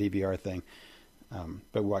put this on DVR thing.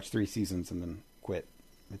 But we watched 3 seasons and then quit.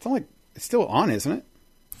 It's still on, isn't it?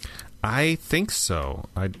 I think so.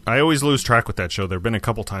 I always lose track with that show. There have been a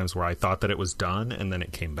couple times where I thought that it was done, and then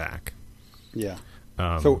it came back. Yeah.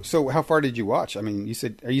 So how far did you watch? I mean, you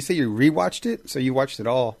say you rewatched it, so you watched it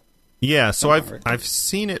all. Yeah, so I've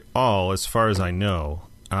seen it all as far as I know.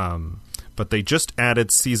 But they just added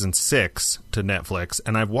season 6 to Netflix,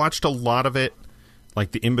 and I've watched a lot of it,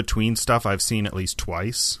 like the in-between stuff I've seen at least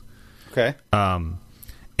twice. Okay.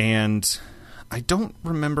 And I don't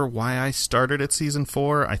remember why I started at season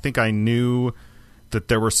 4. I think I knew that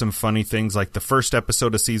there were some funny things, like the first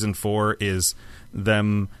episode of season 4 is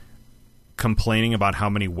them complaining about how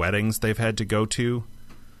many weddings they've had to go to.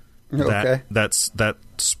 Okay. That's that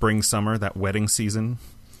spring, summer, that wedding season.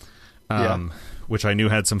 Which I knew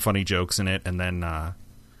had some funny jokes in it, and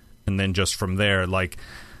then just from there, like,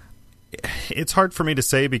 it's hard for me to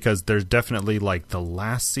say because there's definitely like the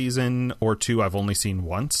last season or 2 I've only seen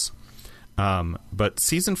once, but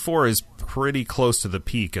season 4 is pretty close to the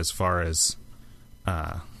peak as far as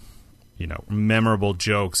memorable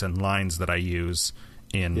jokes and lines that I use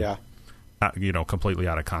in completely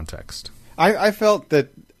out of context. I felt that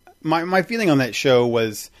my feeling on that show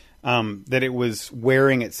was that it was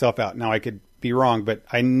wearing itself out. Now I could be wrong, but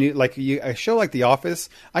I knew, like, a show like The Office,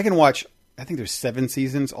 I can watch, I think there's 7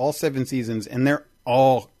 seasons, all 7 seasons, and they're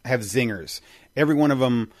all have zingers. Every one of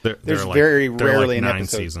them, there's very rarely an 9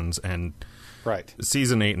 episode. Seasons, and right.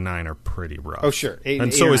 Season 8 and 9 are pretty rough. Oh, sure.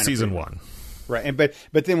 And so is season 1. Right. And but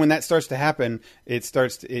then when that starts to happen, it's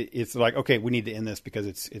like, okay, we need to end this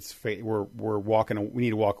because we're walking, we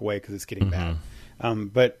need to walk away because it's getting bad.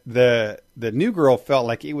 But the New Girl felt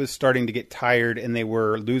like it was starting to get tired, and they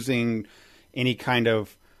were losing any kind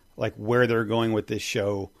of like where they're going with this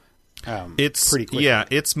show. It's pretty quickly. Yeah,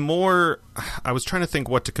 it's more. I was trying to think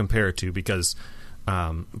what to compare it to because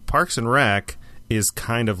Parks and Rec is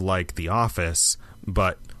kind of like The Office,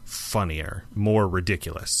 but funnier, more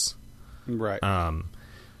ridiculous. Right.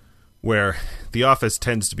 Where The Office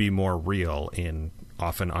tends to be more real in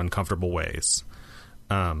often uncomfortable ways.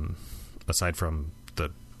 Aside from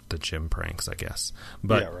the gym pranks, I guess.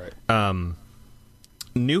 But yeah, right.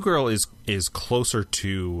 New Girl is closer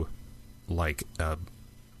to like a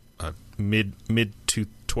mid to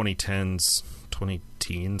 2010s,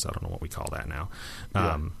 20-teens. I don't know what we call that now.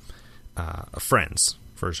 A Friends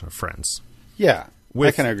version of Friends. Yeah,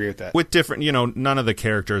 I can agree with that. With different, none of the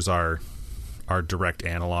characters are direct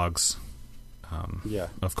analogs.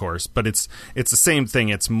 Of course, but it's the same thing.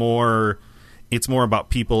 It's more about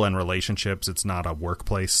people and relationships. It's not a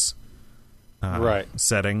workplace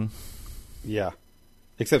setting. Yeah.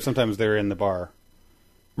 Except sometimes they're in the bar.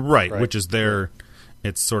 Right, which is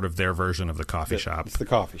it's sort of their version of the coffee shop. It's the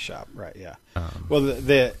coffee shop, right, yeah. Well,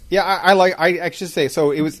 I actually say,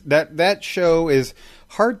 so it was, that show is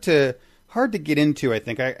hard to get into, I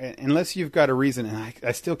think, unless you've got a reason, and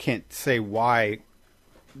I still can't say why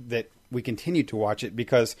that we continued to watch it,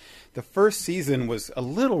 because the first season was a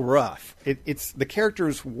little rough. It's the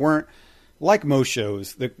characters weren't, like most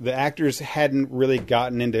shows, the actors hadn't really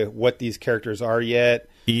gotten into what these characters are yet.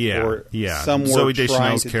 Yeah. Some Zooey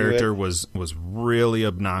Deschanel's character was really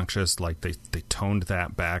obnoxious. Like they toned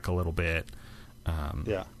that back a little bit.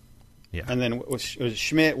 Yeah. And then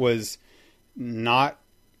Schmidt was not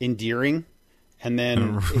endearing, and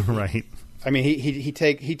then right. I mean, he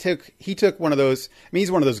took one of those. I mean,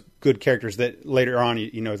 he's one of those good characters that later on,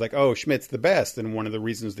 it's like, oh, Schmidt's the best, and one of the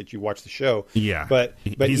reasons that you watch the show. Yeah, but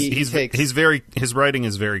his writing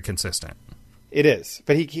is very consistent. It is,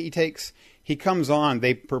 but he comes on.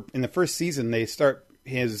 In the first season they start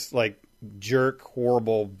his like jerk,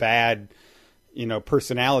 horrible, bad,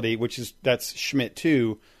 personality, that's Schmidt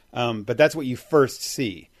too. But that's what you first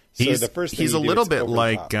see. So the first thing he's a little bit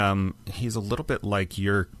like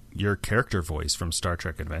your character voice from Star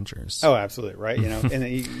Trek Adventures. Oh, absolutely, right. And then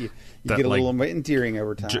you get a little bit endearing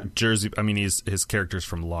over time. Jersey. I mean, his character's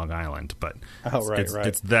from Long Island, but right.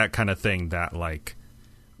 It's that kind of thing that like.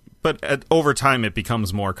 But over time, it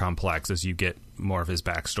becomes more complex as you get more of his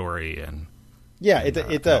backstory and. Yeah,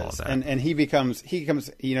 it does, and he becomes like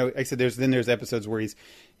I said, there's episodes where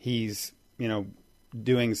he's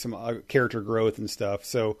doing some character growth and stuff.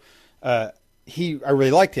 So I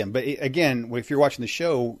really liked him, but again, if you're watching the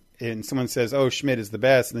show and someone says, "Oh, Schmidt is the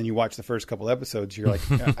best," and then you watch the first couple episodes, you're like,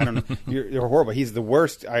 "I don't know, you're horrible. He's the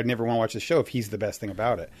worst. I'd never want to watch the show if he's the best thing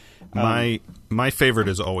about it." My favorite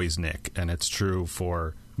is always Nick, and it's true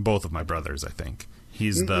for both of my brothers. I think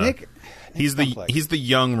he's the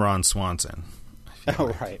young Ron Swanson.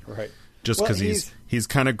 Oh, right. Just because he's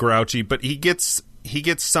kind of grouchy, but he gets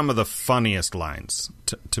some of the funniest lines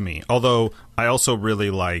to me. Although I also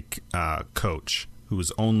really like Coach,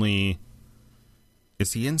 who's only.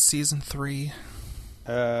 Is he in season 3?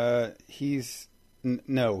 No.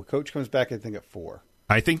 Coach comes back, I think, at 4.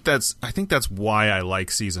 I think that's why I like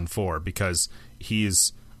season 4, because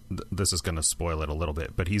he's. This is going to spoil it a little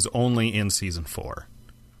bit, but he's only in season 4.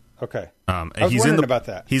 Okay. I was wondering about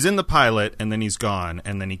that. He's in the pilot, and then he's gone,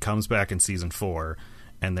 and then he comes back in season 4,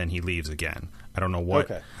 and then he leaves again. I don't know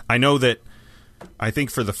what. Okay. I know that. I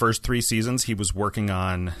think for the first 3 seasons, he was working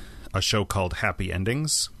on a show called Happy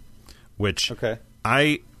Endings, which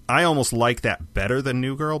I almost like that better than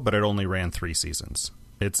New Girl, but it only ran 3 seasons.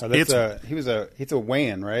 He's a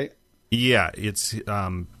Wayans, right? Yeah, it's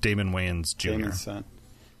Damon Wayans Jr. Damon's son,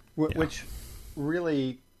 which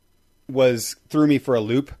really threw me for a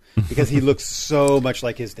loop because he looks so much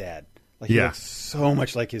like his dad. He looks so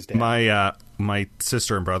much like his dad. My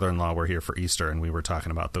sister and brother-in-law were here for Easter, and we were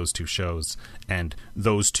talking about those 2 shows and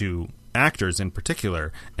those 2 actors in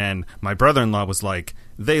particular. And my brother-in-law was like,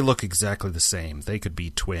 they look exactly the same. They could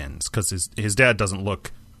be twins, because his dad doesn't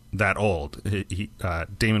look that old.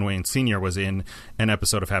 Damon Wayans Sr. was in an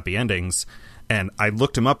episode of Happy Endings, and I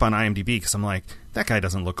looked him up on IMDb because I'm like, that guy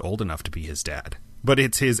doesn't look old enough to be his dad. But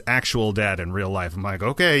it's his actual dad in real life. I'm like,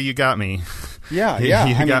 okay, you got me. Yeah.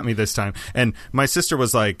 you got me this time. And my sister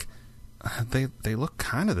was like, they look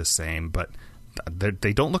kind of the same, but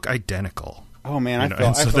they don't look identical. Oh man,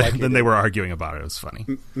 then they were arguing about it. It was funny.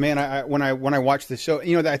 Man, when I watched the show,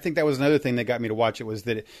 I think that was another thing that got me to watch it, was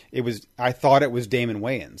that I thought it was Damon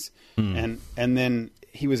Wayans, and then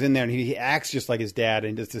he was in there and he acts just like his dad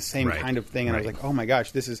and does the same kind of thing, and I was like, oh my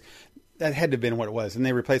gosh, that had to have been what it was, and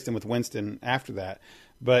they replaced him with Winston after that,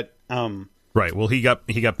 but. Right. Well, he got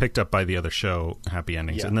picked up by the other show, Happy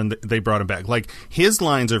Endings, and then they brought him back. Like, his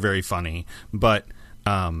lines are very funny, but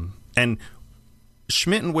and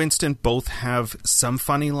Schmidt and Winston both have some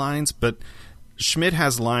funny lines, but Schmidt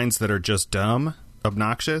has lines that are just dumb,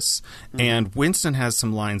 obnoxious, and Winston has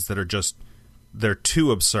some lines that are they're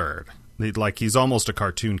too absurd. Like, he's almost a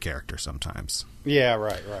cartoon character sometimes. Yeah.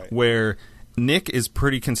 Right. Where Nick is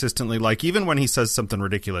pretty consistently, like, even when he says something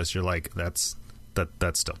ridiculous, you're like, that's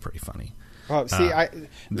still pretty funny. Oh, see,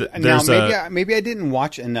 maybe I didn't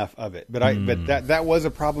watch enough of it, but that was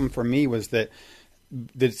a problem for me, was that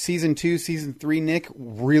the season 2, season 3 Nick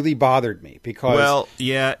really bothered me because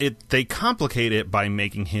they complicate it by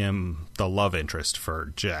making him the love interest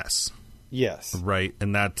for Jess. Yes, right,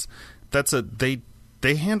 and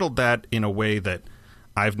they handled that in a way that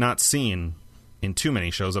I've not seen in too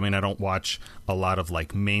many shows. I mean, I don't watch a lot of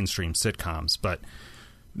like mainstream sitcoms, but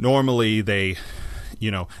normally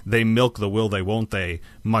they milk the will they won't they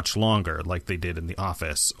much longer, like they did in The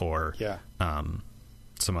Office or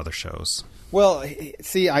some other shows. Well,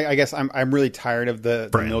 see, I guess I'm really tired of the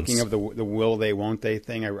milking of the will they won't they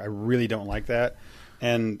thing. I really don't like that.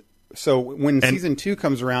 And so when season 2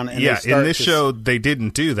 comes around, and they start in this show they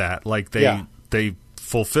didn't do that. Like they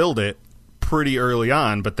fulfilled it pretty early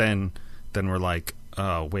on, but then we're like,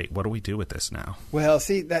 oh wait, what do we do with this now? Well,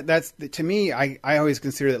 see, that's to me, I always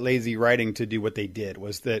consider that lazy writing to do what they did.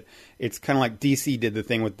 Was that it's kind of like DC did the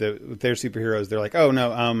thing with their superheroes. They're like, oh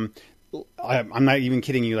no, I'm not even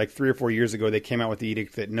kidding you. Like 3 or 4 years ago, they came out with the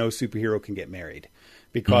edict that no superhero can get married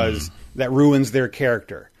because that ruins their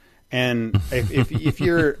character. And if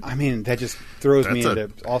you're, I mean, that just throws me into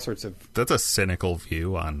all sorts of. That's a cynical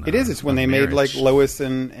view on. It is. It's when they made like Lois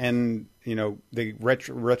and the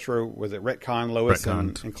retcon Lois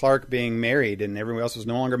and Clark being married, and everyone else was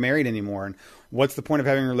no longer married anymore. And what's the point of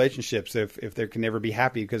having relationships if there can never be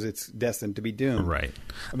happy because it's destined to be doomed? Right.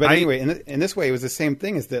 But anyway, in this way, it was the same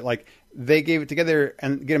thing. Is that like they gave it together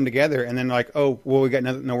and get them together, and then like, oh, well, we got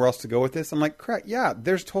nowhere else to go with this. I'm like, crap. Yeah,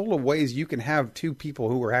 there's total ways you can have two people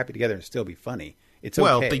who are happy together and still be funny. It's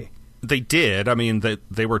okay. Well, they did. I mean,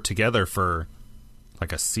 they were together for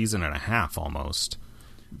like a season and a half almost.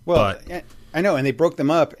 Well, I know, and they broke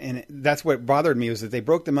them up, and that's what bothered me was that they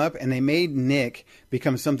broke them up, and they made Nick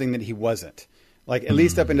become something that he wasn't. Like, at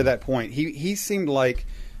least up into that point. He seemed like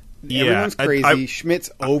everyone's crazy,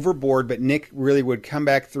 Schmidt's overboard, but Nick really would come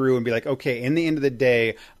back through and be like, okay, in the end of the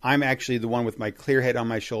day, I'm actually the one with my clear head on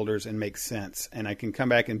my shoulders and make sense, and I can come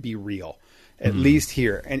back and be real. At least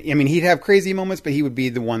here. And, I mean, he'd have crazy moments, but he would be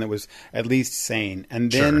the one that was at least sane.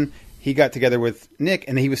 And then he got together with Nick,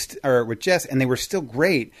 and he was with Jess, and they were still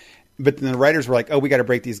great. But then the writers were like, "Oh, we got to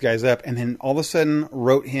break these guys up," and then all of a sudden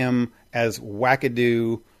wrote him as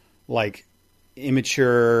wackadoo, like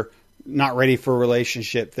immature, not ready for a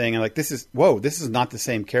relationship thing. And like, this is not the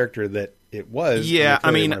same character that it was. Yeah,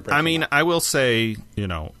 I mean, I will say,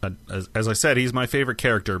 as I said, he's my favorite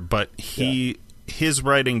character, but his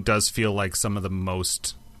writing does feel like some of the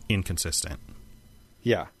most inconsistent.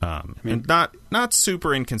 Yeah, and not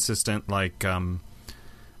super inconsistent, like I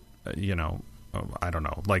don't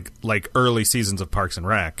know, like early seasons of Parks and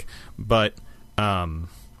Rec, but there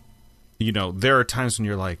are times when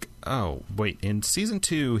you're like, oh wait, in season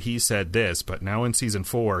 2 he said this, but now in season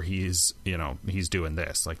 4 he's doing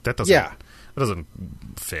this. Like that doesn't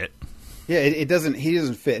fit. Yeah, it doesn't. He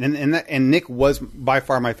doesn't fit, and Nick was by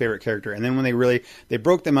far my favorite character. And then when they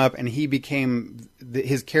broke them up, and he became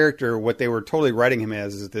his character. What they were totally writing him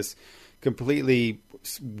as is this completely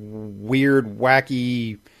weird,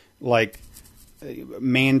 wacky, like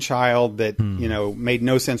man-child that made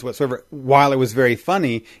no sense whatsoever. While it was very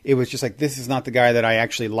funny, it was just like, this is not the guy that I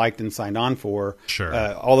actually liked and signed on for. Sure.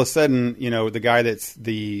 All of a sudden, the guy that's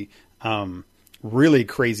the really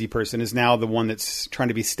crazy person is now the one that's trying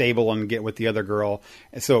to be stable and get with the other girl.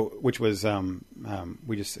 So, which was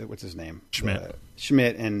what's his name?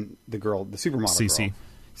 Schmidt and the girl, the supermodel girl.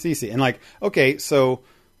 Cece. And like, okay, so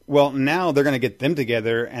well, now they're going to get them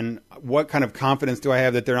together, and what kind of confidence do I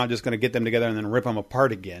have that they're not just going to get them together and then rip them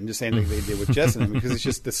apart again? Just saying like they did with Jess and him, because it's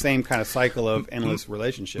just the same kind of cycle of endless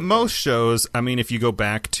relationship. Most shows, I mean, if you go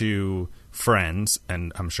back to Friends,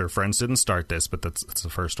 and I'm sure Friends didn't start this, but that's the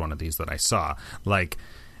first one of these that I saw. Like,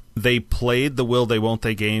 they played the will they won't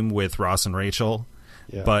they game with Ross and Rachel,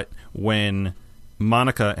 but when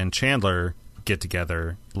Monica and Chandler get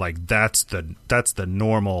together, like that's the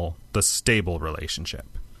normal, the stable relationship.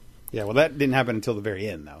 Yeah, well, that didn't happen until the very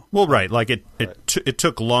end, though. Well, right, like it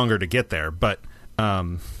took longer to get there, but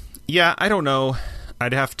I don't know.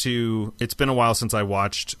 I'd have to. It's been a while since I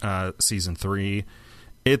watched season 3.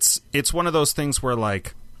 It's one of those things where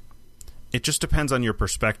like it just depends on your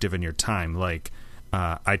perspective and your time. Like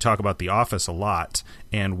I talk about The Office a lot,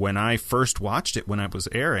 and when I first watched it when it was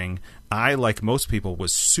airing, I, like most people,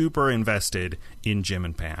 was super invested in Jim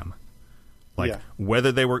and Pam. Like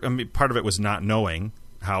whether they were, I mean, part of it was not knowing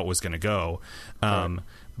how it was going to go,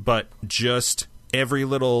 but just every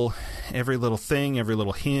little thing, every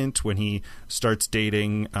little hint when he starts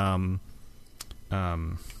dating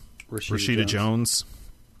Rashida Jones,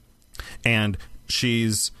 and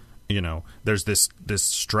she's there's this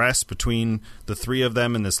stress between the three of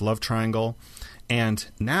them in this love triangle, and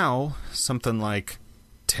now something like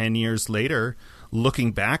 10 years later,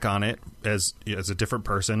 looking back on it as a different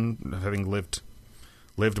person, having lived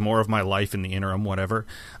more of my life in the interim, whatever,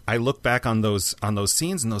 I look back on those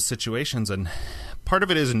scenes and those situations, and part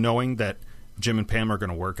of it is knowing that Jim and Pam are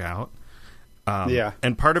going to work out.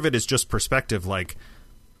 And part of it is just perspective. Like,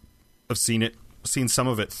 I've seen some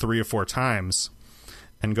of it 3 or 4 times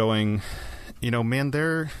and going,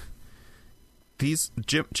 man,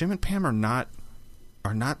 Jim and Pam are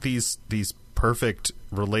not these perfect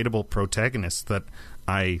relatable protagonists that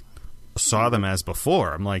I saw them as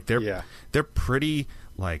before. I'm like, they're pretty,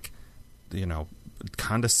 like,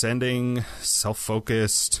 condescending,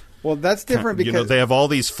 self-focused. Well, that's different because they have all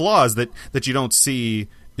these flaws that you don't see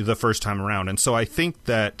the first time around. And so I think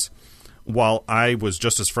that while I was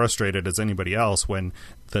just as frustrated as anybody else when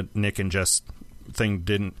the Nick and Jess thing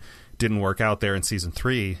didn't work out there in season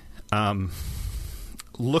 3,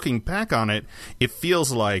 looking back on it, it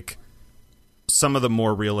feels like some of the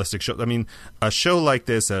more realistic shows. I mean, a show like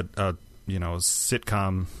this, a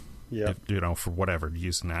sitcom, for whatever,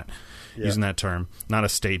 using that term, not a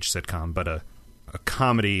stage sitcom, but a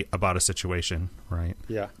comedy about a situation, right?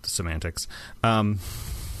 Yeah. The semantics,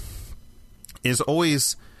 is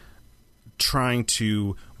always trying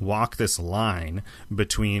to walk this line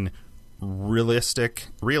between realistic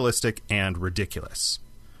and ridiculous,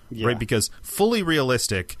 right? Because fully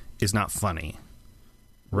realistic is not funny,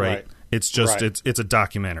 right? It's just it's a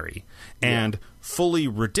documentary, and fully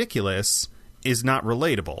ridiculous is not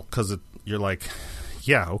relatable because you're like,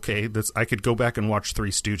 yeah, okay, I could go back and watch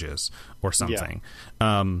Three Stooges or something,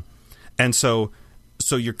 and so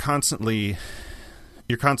you're constantly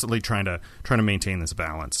trying to maintain this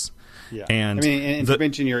balance. Yeah, and I mean, and to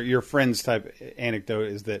mention your friend's type anecdote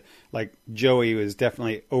is that, like, Joey was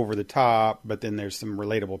definitely over the top, but then there's some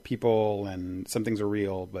relatable people and some things are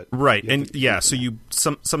real. But right, and so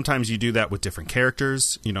sometimes you do that with different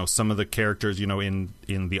characters. Some of the characters, in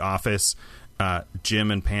The Office,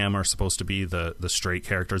 Jim and Pam are supposed to be the straight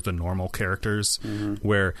characters, the normal characters,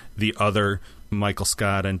 where the other Michael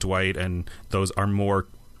Scott and Dwight and those are more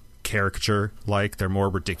caricature-like. They're more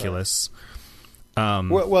ridiculous.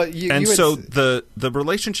 The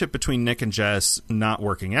relationship between Nick and Jess not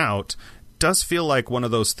working out does feel like one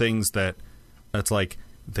of those things that's like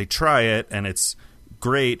they try it and it's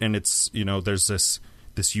great and it's there's this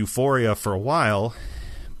euphoria for a while,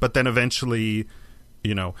 but then eventually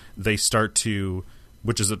they start to,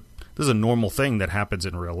 this is a normal thing that happens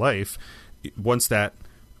in real life. Once that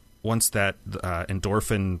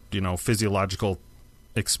endorphin physiological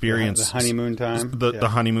experience, the honeymoon time, the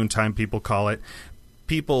honeymoon time people call it,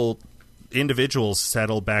 individuals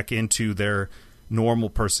settle back into their normal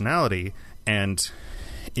personality, and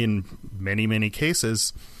in many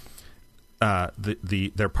cases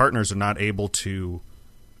their partners are not able to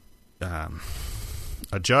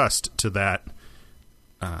adjust to that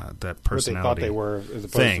personality, what they thought they were, as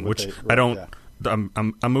opposed thing, to which I don't. Yeah.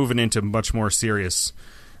 I'm moving into much more serious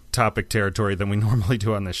topic territory than we normally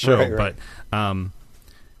do on this show, right. But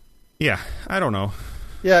yeah, I don't know.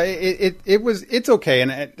 Yeah, it's okay,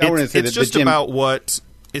 and I want to say it's just about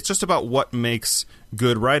what makes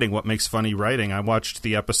good writing, what makes funny writing. I watched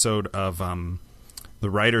the episode of The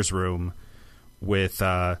Writer's Room with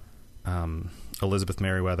Elizabeth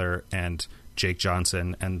Merriweather and Jake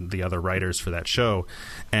Johnson and the other writers for that show,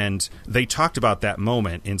 and they talked about that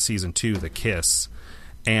moment in season 2, the kiss,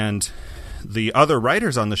 and the other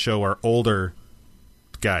writers on the show are older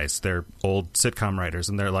guys. They're old sitcom writers,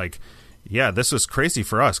 and they're like, yeah, this was crazy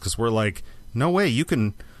for us because we're like, no way, you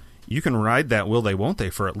can ride that will they won't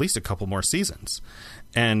they for at least a couple more seasons.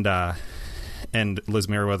 And Liz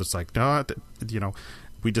Merriweather's like, no,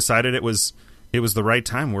 we decided it was the right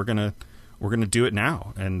time. We're gonna do it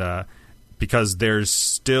now, and because there's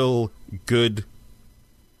still good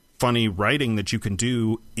funny writing that you can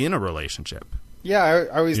do in a relationship. Yeah,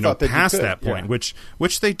 I always thought that past you could. that point,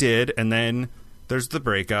 which they did, and then there's the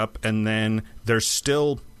breakup, and then there's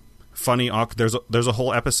still funny. There's a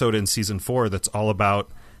whole episode in season 4 that's all about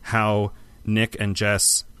how Nick and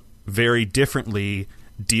Jess very differently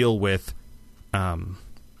deal with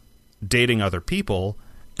dating other people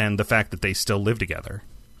and the fact that they still live together.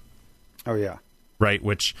 Oh yeah, right.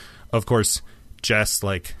 Which, of course, Jess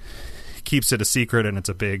keeps it a secret, and it's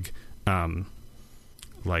a big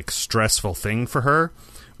stressful thing for her,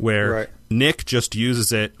 where Nick just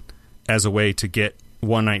uses it as a way to get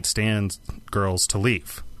one-night stand girls to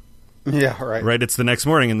leave. Yeah, right. Right, it's the next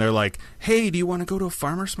morning, and they're like, hey, do you want to go to a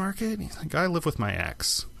farmer's market? And he's like, I live with my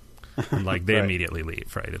ex. And they immediately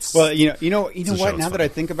leave, right? It's you know what? Now that I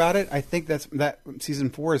think about it, I think that season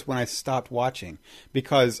 4 is when I stopped watching,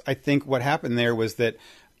 because I think what happened there was that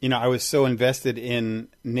I was so invested in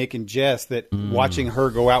Nick and Jess that watching her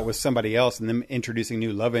go out with somebody else and them introducing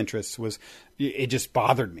new love interests it just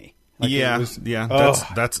bothered me. That's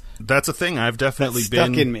a thing I've definitely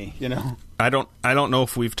been stuck in me. I don't know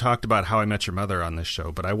if we've talked about How I Met Your Mother on this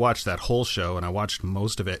show, but I watched that whole show, and I watched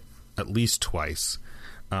most of it at least twice.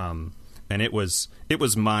 And it was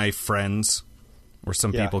my friend's where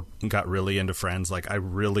some people got really into Friends. Like, I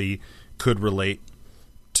really could relate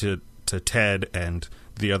to Ted and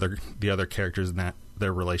the other characters in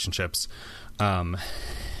their relationships. And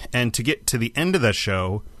to get to the end of that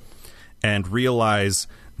show and realize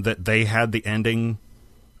that they had the ending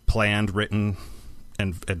planned, written,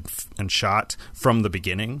 and shot from the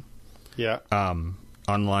beginning. Yeah.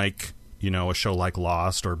 Unlike, a show like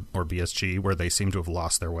Lost or BSG, where they seem to have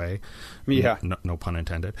lost their way. Yeah. No pun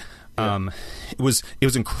intended. Yeah. It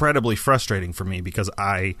was incredibly frustrating for me because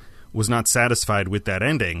I was not satisfied with that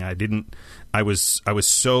ending. I was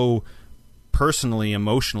so personally,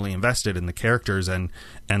 emotionally invested in the characters and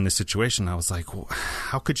the situation. I was like,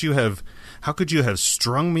 how could you have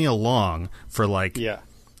strung me along for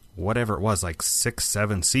whatever it was, like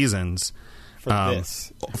 6-7 seasons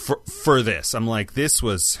for this? I'm like, this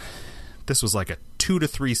was like a 2 to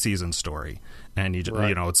 3 season story, and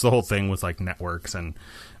it's the whole thing with like networks and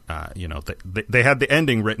they had the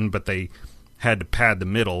ending written, but they had to pad the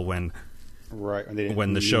middle when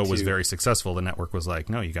the show was very successful. The network was like,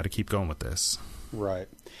 no, you got to keep going with this. Right.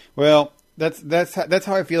 Well, that's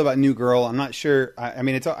how I feel about New Girl. I'm not sure.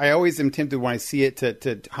 I always am tempted when I see it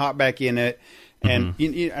to hop back in it. And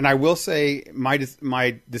and I will say my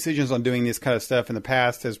decisions on doing this kind of stuff in the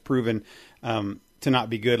past has proven to not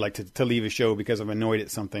be good. Like to leave a show because I'm annoyed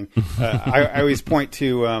at something. I always point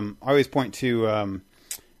to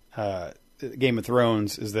Game of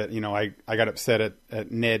Thrones is that I got upset at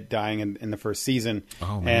Ned dying in the first season.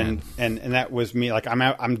 Oh, man. and that was me. Like,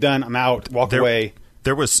 I'm done, I'm out, walk away.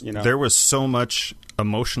 There was so much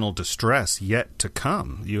emotional distress yet to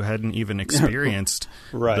come. You hadn't even experienced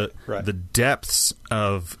the depths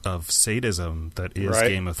of sadism that is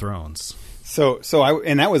Game of Thrones. So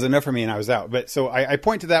that was enough for me, and I was out. But so I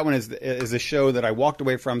point to that one as a show that I walked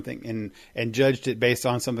away from and judged it based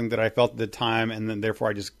on something that I felt at the time, and then therefore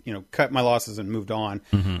I just cut my losses and moved on.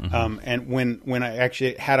 And when I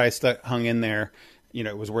actually hung in there,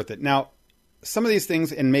 it was worth it. Now, some of these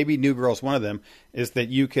things, and maybe New Girl's one of them, is that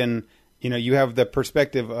you can. You have the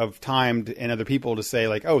perspective of time and other people to say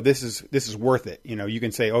like, oh, this is worth it. You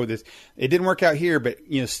can say, oh, it didn't work out here, but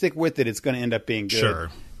stick with it. It's going to end up being good. Sure.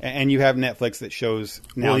 And you have Netflix that shows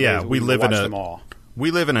nowadays. Well, yeah, we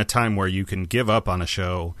live in a time where you can give up on a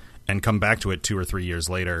show and come back to it 2 or 3 years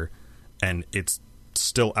later, and it's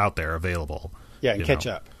still out there available. Yeah, and catch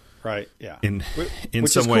up. Right. Yeah. In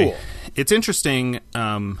some way, cool. It's interesting.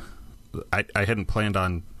 I hadn't planned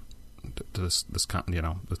on this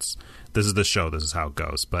is the show, this is how it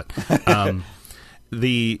goes, but I've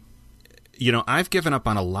given up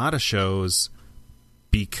on a lot of shows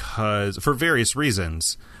because for various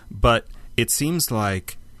reasons, but it seems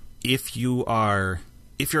like if you're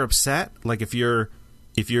upset, like if you're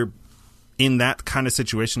in that kind of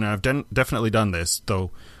situation, and I've definitely done this,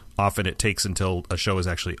 though often it takes until a show is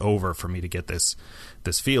actually over for me to get this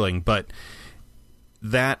feeling, but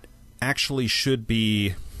that actually should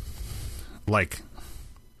be like,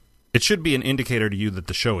 it should be an indicator to you that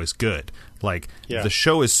the show is good. Like, the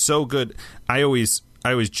show is so good. I always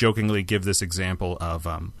jokingly give this example of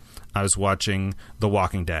I was watching The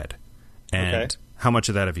Walking Dead, and how much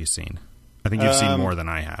of that have you seen? I think you've seen more than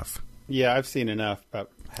I have. Yeah, I've seen enough, about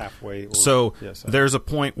halfway. There's a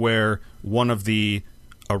point where one of the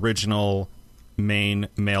original main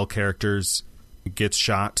male characters gets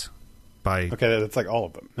shot by... Okay, that's like all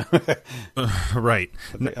of them. Right.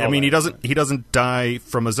 I mean, he doesn't die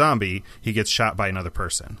from a zombie. He gets shot by another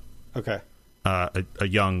person. Okay. A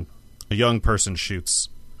young person shoots...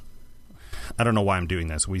 I don't know why I'm doing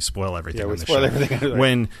this. We spoil everything on the show.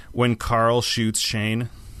 Everything. When Carl shoots Shane...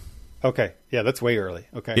 Okay. Yeah, that's way early.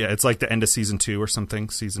 Okay. Yeah, it's like the end of season 2 or something.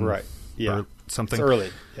 Right. Yeah. Something. It's early.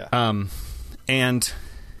 Yeah. And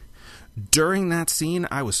during that scene,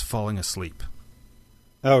 I was falling asleep.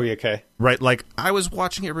 Oh, yeah, okay. Right, like, I was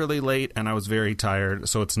watching it really late, and I was very tired,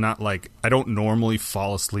 so it's not like... I don't normally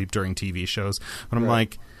fall asleep during TV shows, but I'm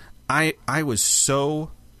like, I was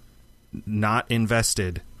so not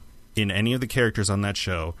invested in any of the characters on that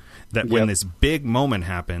show that when this big moment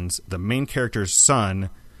happens, the main character's son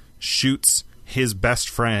shoots his best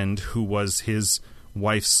friend, who was his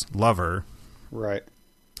wife's lover. Right.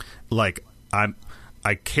 Like,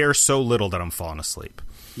 I care so little that I'm falling asleep.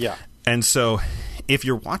 Yeah. And so, if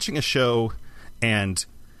you're watching a show and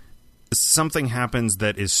something happens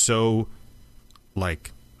that is so,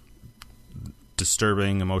 like,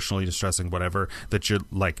 disturbing, emotionally distressing, whatever, that you're,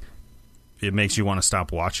 like, it makes you want to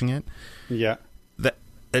stop watching it. Yeah.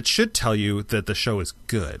 That should tell you that the show is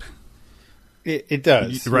good. It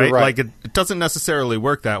does. Right? Like, it doesn't necessarily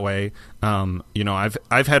work that way.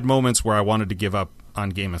 I've had moments where I wanted to give up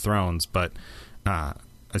on Game of Thrones, but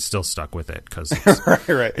I still stuck with it because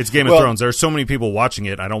right. It's Game of Thrones. There are so many people watching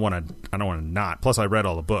it. I don't want to not. Plus, I read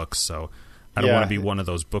all the books, so I don't want to be one of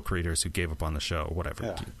those book readers who gave up on the show.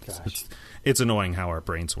 Whatever. Yeah, it's annoying how our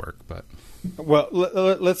brains work, but. Well,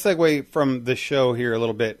 let's segue from the show here a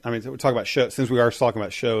little bit. I mean, we'll talk about shows since we are talking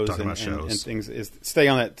about shows and things. Is stay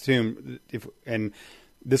on that tune. And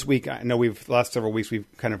this week, I know last several weeks we've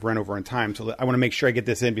kind of run over on time, so I want to make sure I get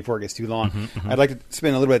this in before it gets too long. I'd like to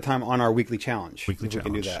spend a little bit of time on our weekly challenge. We can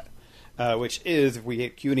do that, which is if we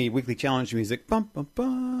hit Q&A weekly challenge music. Bum, bum,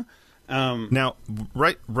 bum. Now,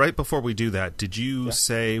 right before we do that, did you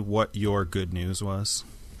say what your good news was?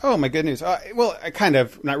 Oh, my good news. Well, I kind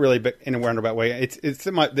of, not really, but in a roundabout way. It's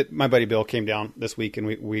my buddy Bill came down this week, and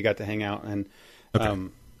we got to hang out, and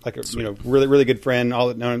really really good friend.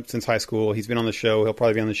 All known him since high school. He's been on the show. He'll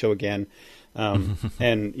probably be on the show again. And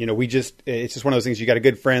it's just one of those things. You got a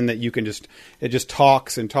good friend that you can it just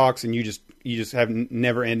talks and talks, and you just have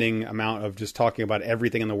never ending amount of just talking about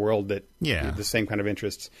everything in the world that the same kind of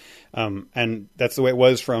interests. And that's the way it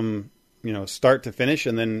was from start to finish,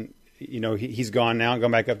 and then. He's gone now and gone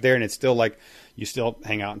back up there, and it's still like you still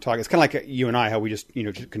hang out and talk. It's kind of like you and I, how we just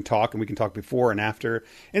can talk, and we can talk before and after,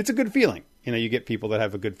 and it's a good feeling. You get people that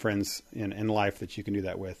have good friends in life that you can do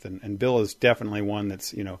that with, and Bill is definitely one that's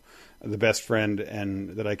the best friend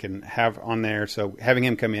and that I can have on there. So having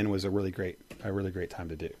him come in was a really great time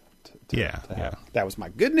to do. To have. That was my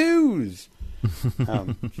good news,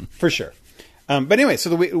 for sure. But anyway, so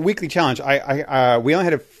the weekly challenge, we only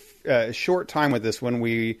had a short time with this when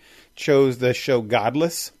we chose the show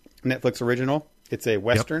Godless, Netflix original. It's a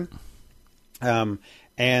Western.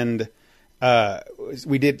 And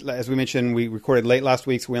we did, as we mentioned, we recorded late last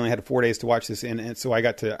week, so we only had 4 days to watch this in. And so I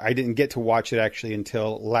didn't get to watch it actually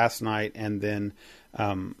until last night, and then,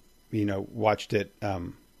 watched it,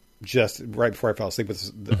 just right before I fell asleep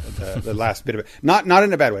with the last bit of it. Not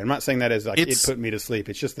in a bad way. I'm not saying that as it put me to sleep.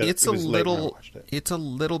 It's just that it was late when I watched it. It's a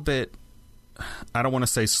little bit, I don't want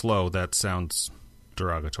to say slow. That sounds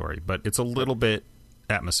derogatory, but it's a little bit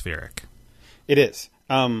atmospheric. It is.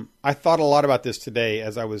 I thought a lot about this today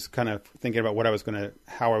as I was kind of thinking about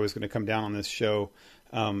how I was going to come down on this show.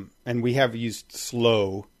 And we have used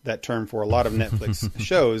slow, that term, for a lot of Netflix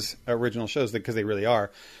shows, original shows, because they really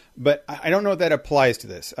are. But I don't know if that applies to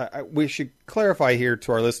this. We should clarify here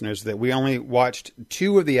to our listeners that we only watched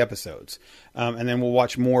 2 of the episodes, and then we'll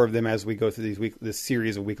watch more of them as we go through this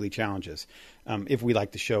series of weekly challenges, if we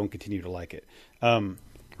like the show and continue to like it.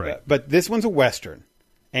 Right. But this one's a Western,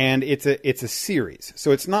 and it's a series.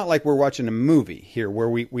 So it's not like we're watching a movie here where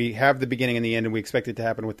we have the beginning and the end, and we expect it to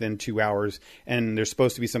happen within 2 hours, and there's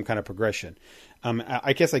supposed to be some kind of progression.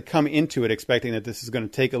 I guess I come into it expecting that this is going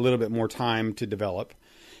to take a little bit more time to develop.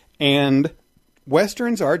 And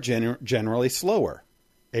Westerns are generally slower.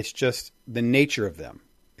 It's just the nature of them.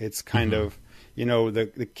 It's kind of,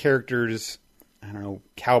 the characters, I don't know,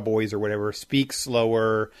 cowboys or whatever, speak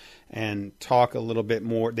slower and talk a little bit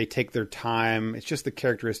more. They take their time. It's just the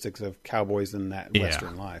characteristics of cowboys in that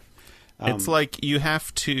Western life. It's like you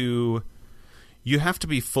have to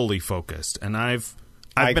be fully focused. And I've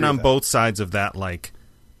been on both sides of that. Like,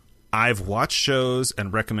 I've watched shows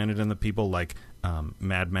and recommended them to people, like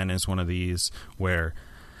Mad Men is one of these, where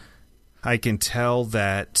I can tell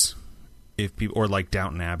that if people, or like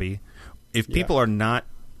Downton Abbey, if people are not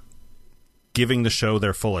giving the show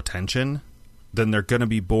their full attention, then they're going to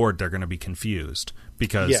be bored. They're going to be confused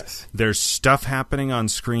because there's stuff happening on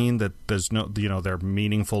screen that there's no, there are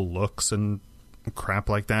meaningful looks and crap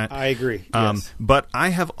like that. I agree. Yes. But I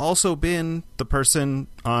have also been the person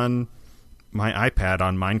on my iPad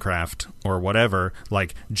on Minecraft or whatever,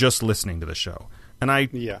 like just listening to the show. And I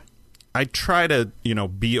try to,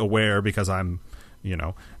 be aware because I'm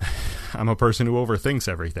a person who overthinks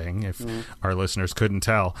everything. If our listeners couldn't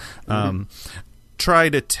tell, try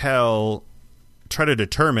to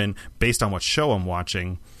determine based on what show I'm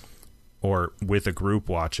watching or with a group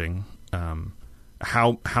watching,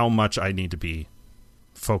 how much I need to be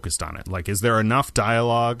focused on it. Like, is there enough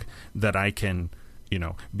dialogue that I can,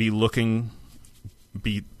 be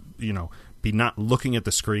not looking at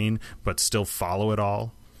the screen but still follow it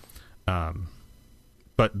all.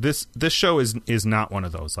 But this show is not one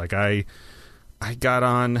of those. Like, I got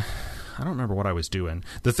on, I don't remember what I was doing.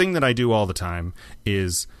 The thing that I do all the time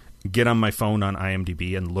is get on my phone on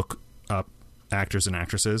IMDb and look up actors and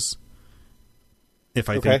actresses if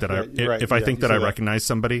I think that I recognize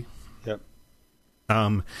somebody. Yep.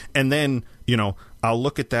 And then, I'll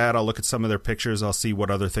look at that. I'll look at some of their pictures. I'll see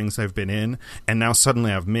what other things they've been in. And now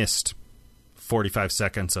suddenly I've missed 45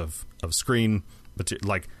 seconds of screen. But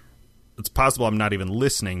like, it's possible I'm not even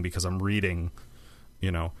listening because I'm reading,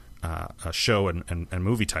 show and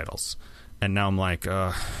movie titles, and now I'm like,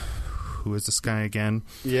 who is this guy again?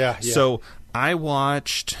 Yeah. So I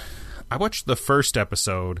watched the first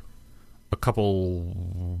episode a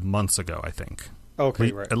couple months ago, I think.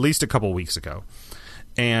 Okay, right. At least a couple weeks ago.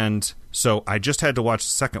 And so I just had to watch the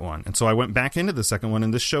second one. And so I went back into the second one,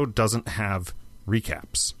 and this show doesn't have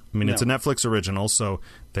recaps. I mean, It's a Netflix original, so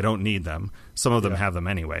they don't need them. Some of them have them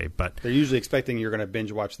anyway, but they're usually expecting you're going to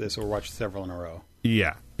binge watch this or watch several in a row.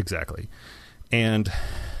 Yeah, exactly. And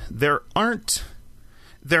there are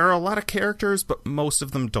a lot of characters, but most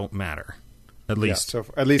of them don't matter. At least so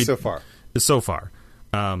far. So far.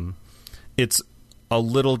 It's a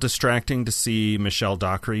little distracting to see Michelle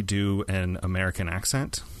Dockery do an American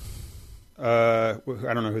accent. I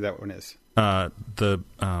don't know who that one is.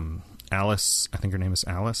 Alice, I think her name is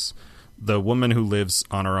Alice, the woman who lives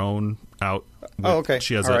on her own out. Okay.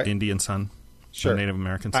 She has an Indian son, a Native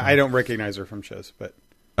American son. I don't recognize her from shows, but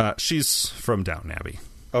she's from Downton Abbey.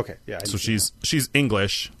 Okay, yeah. So she's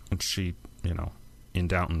English, and she, in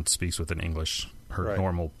Downton speaks with an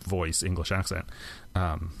normal voice, English accent.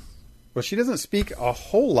 Well, she doesn't speak a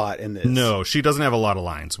whole lot in this. No, she doesn't have a lot of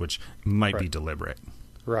lines, which might be deliberate.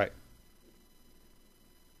 Right.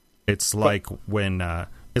 It's like when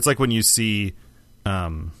you see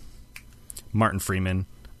Martin Freeman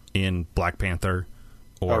in Black Panther,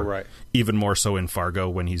 or even more so in Fargo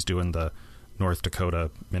when he's doing the North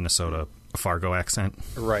Dakota, Minnesota Fargo accent.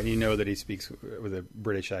 Right, you know that he speaks with a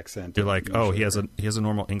British accent. You're like, he has a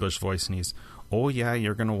normal English voice, and he's,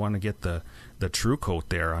 you're going to want to get the true coat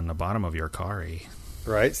there on the bottom of your car.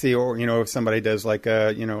 Right. See, or if somebody does like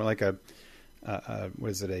a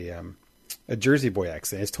Jersey boy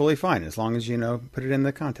accent, it's totally fine as long as put it in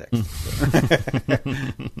the context.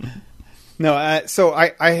 No, so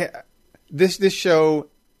I this show.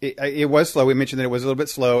 It was slow. We mentioned that it was a little bit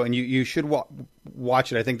slow, and you should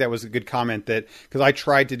watch it. I think that was a good comment, that because I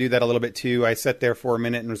tried to do that a little bit too. I sat there for a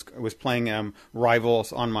minute and was playing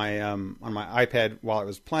Rivals on my iPad while it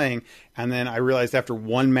was playing, and then I realized after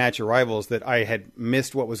one match of Rivals that I had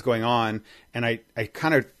missed what was going on, and I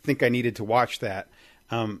kind of think I needed to watch that,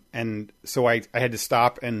 and so I had to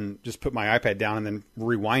stop and just put my iPad down and then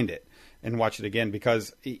rewind it and watch it again,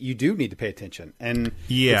 because you do need to pay attention. And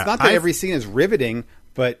it's not that every scene is riveting.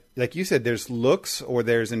 But like you said, there's looks or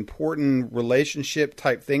there's important relationship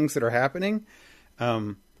type things that are happening,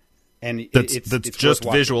 and that's just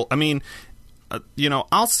visual. I mean,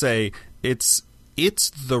 I'll say it's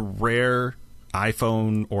the rare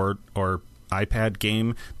iPhone or iPad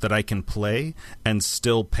game that I can play and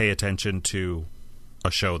still pay attention to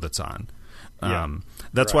a show that's on.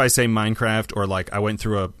 That's why I say Minecraft, or like I went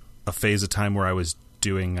through a phase of time where I was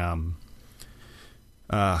doing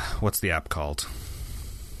what's the app called?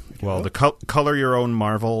 Well, the Color Your Own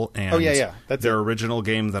Marvel, and that's their original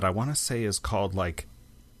game that I want to say is called like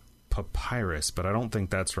Papyrus, but I don't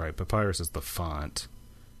think that's right. Papyrus is the font.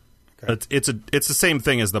 Okay. It's the same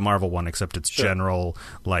thing as the Marvel one, except it's general,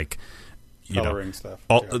 like coloring stuff.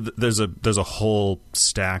 There's a whole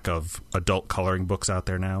stack of adult coloring books out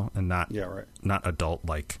there now, and not adult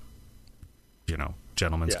like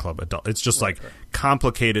Gentleman's Club adult. It's just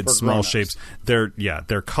complicated for small shapes.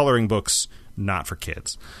 They're coloring books. Not for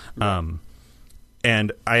kids. Right.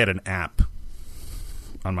 And I had an app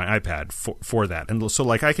on my iPad for that. And so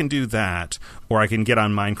I can do that, or I can get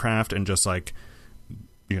on Minecraft and just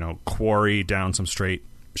quarry down some straight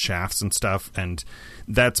shafts and stuff. And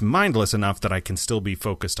that's mindless enough that I can still be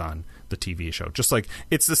focused on the TV show. Just like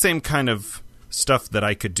it's the same kind of stuff that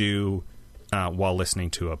I could do while listening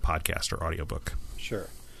to a podcast or audiobook. Sure.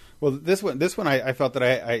 Well, this one, I felt that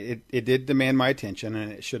it did demand my attention,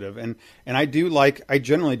 and it should have. And I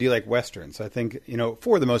generally do like Westerns. I think,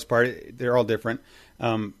 for the most part, they're all different.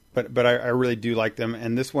 But I really do like them.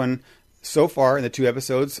 And this one, so far in the 2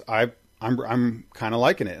 episodes, I'm kind of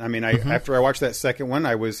liking it. I mean, after I watched that second one,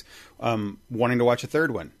 I was wanting to watch a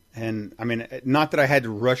third one. And I mean, not that I had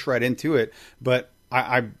to rush right into it, but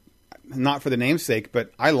I not for the namesake,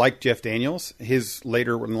 but I like Jeff Daniels. His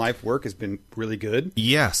later in life work has been really good.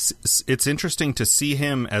 Yes, it's interesting to see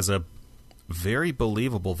him as a very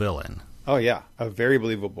believable villain. Oh yeah, a very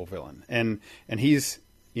believable villain, and he's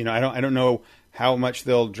I don't know how much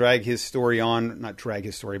they'll drag his story on, not drag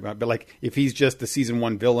his story, but like if he's just the season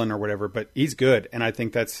 1 villain or whatever. But he's good, and I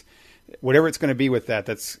think that's whatever it's going to be with that.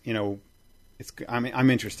 That's I'm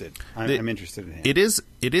interested. I'm interested in him.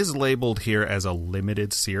 It is labeled here as a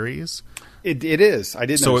limited series. It is. I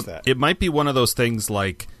did notice that. It might be one of those things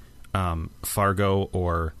like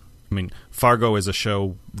Fargo, Fargo is a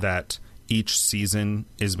show that each season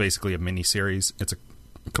is basically a mini series. It's a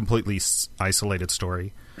completely isolated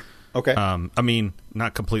story. Okay. I mean,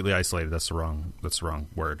 not completely isolated. That's the wrong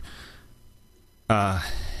word.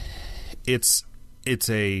 It's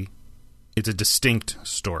a distinct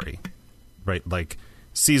story, right? Like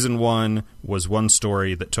season 1 was one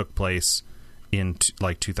story that took place in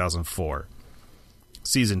 2004.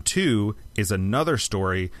 Season 2 is another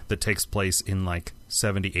story that takes place in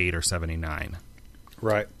 78 or 79.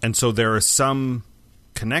 Right. And so there are some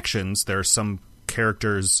connections. There are some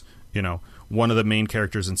characters, one of the main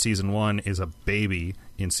characters in season 1 is a baby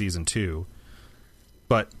in season 2.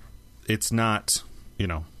 But it's not,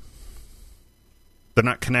 they're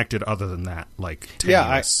not connected other than that. I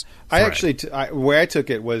actually, the way I took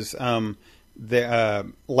it was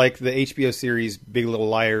like the HBO series Big Little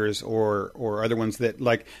Liars or other ones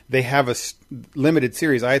that they have a limited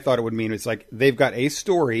series. I thought it would mean it's they've got a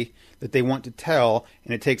story that they want to tell,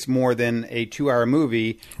 and it takes more than a 2-hour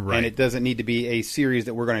movie, right. And it doesn't need to be a series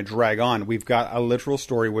that we're going to drag on. We've got a literal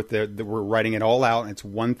story that we're writing it all out, and it's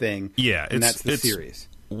one thing. Yeah, and that's the series.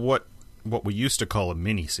 What we used to call a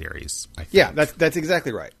mini series. I think. Yeah, that's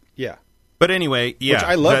exactly right. Yeah, but anyway, yeah, which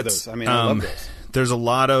I love those. I mean, I love those. There's a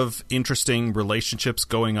lot of interesting relationships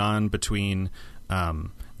going on between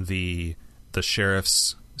the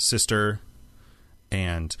sheriff's sister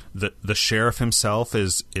and the sheriff himself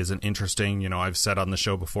is an interesting. I've said on the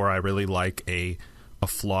show before, I really like a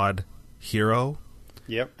flawed hero.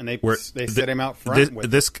 Yep, and they set him out front.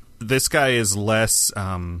 This guy is less.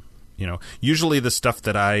 Usually the stuff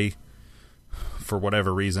that I, for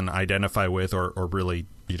whatever reason, identify with or really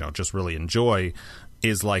just really enjoy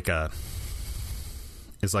is like a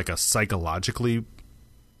psychologically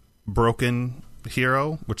broken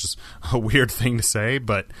hero, which is a weird thing to say,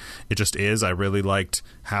 but it just is. I really liked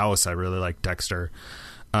House. I really liked Dexter.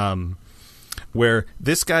 Where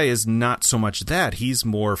this guy is not so much that. He's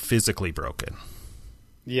more physically broken.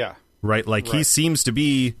 Yeah. Right? He seems to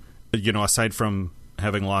be, aside from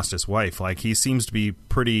having lost his wife, he seems to be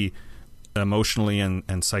pretty emotionally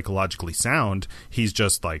and psychologically sound. He's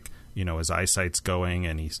just his eyesight's going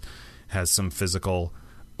and has some physical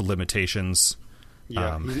limitations.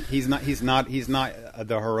 Yeah, he's not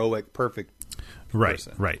the heroic perfect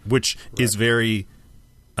person. Right, which is very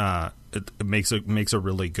it makes a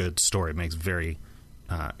really good story. It makes very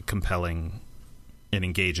compelling and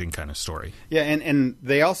engaging kind of story. Yeah, and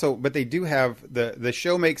they also, but they do have the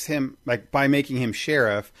show makes him by making him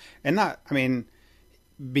sheriff, and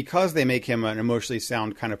because they make him an emotionally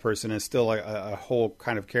sound kind of person and still a whole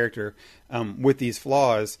kind of character with these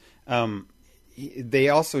flaws. They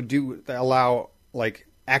also do allow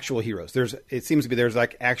actual heroes. It seems to be there's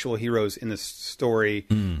actual heroes in this story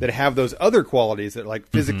that have those other qualities that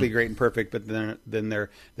physically great and perfect, but then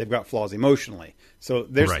they've got flaws emotionally. So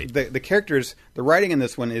there's the characters. The writing in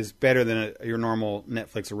this one is better than your normal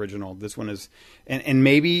Netflix original. This one is, and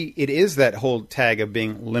maybe it is that whole tag of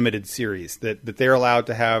being limited series that they're allowed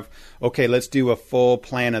to have. Okay, let's do a full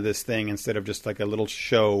plan of this thing instead of just a little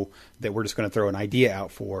show that we're just going to throw an idea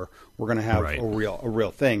out for. We're going to have a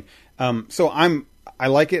real thing. So I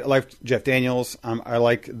like it. I like Jeff Daniels. I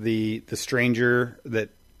like the stranger that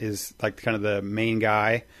is kind of the main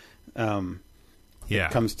guy.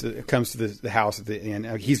 Comes to the house at the end.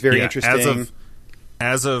 He's very interesting.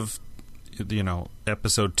 As of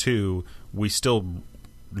episode 2, we still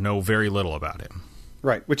know very little about him.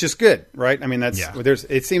 Right, which is good, right? I mean,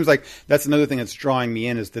 it seems like that's another thing that's drawing me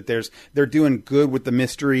in is that they're doing good with the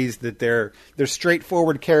mysteries, that they're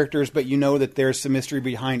straightforward characters, but that there's some mystery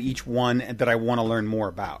behind each one that I want to learn more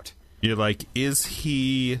about. You're like, is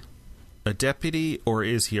he a deputy or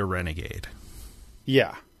is he a renegade?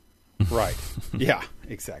 Yeah, right. Yeah,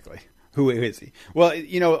 exactly. Who is he? Well,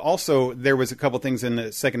 also there was a couple things in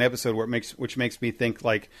the second episode which makes me think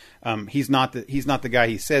he's not the guy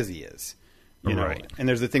he says he is. Right. And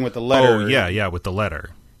there's the thing with the letter. Oh, yeah, with the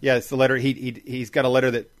letter. Yeah, it's the letter. He's got a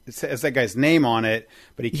letter that has that guy's name on it,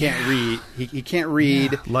 but he can't read. He can't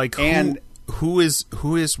read. Yeah. Who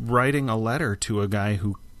is writing a letter to a guy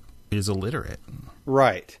who is illiterate?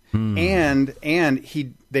 Right. And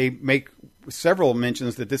they make several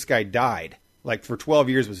mentions that this guy died, for 12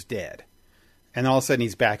 years was dead, and all of a sudden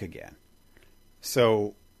he's back again.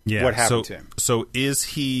 So what happened to him? So is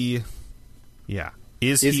he? Yeah.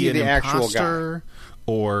 Is he an the imposter, actual guy?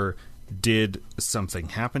 Or did something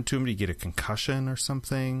happen to him? Did he get a concussion or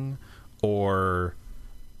something? Or,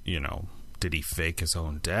 did he fake his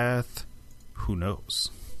own death? Who knows?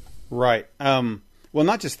 Right. Well,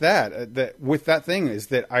 not just that. With that thing is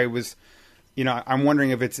that I was, I'm wondering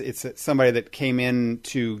if it's somebody that came in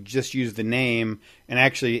to just use the name and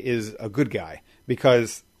actually is a good guy,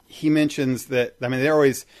 because he mentions that. I mean, they're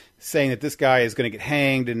always saying that this guy is going to get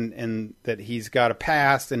hanged and that he's got a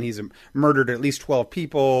past and he's murdered at least 12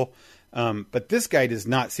 people. But this guy does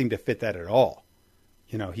not seem to fit that at all.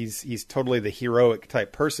 You know, he's totally the heroic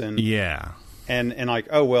type person. Yeah. And like,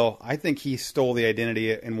 oh, well, I think he stole the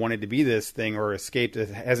identity and wanted to be this thing or escaped,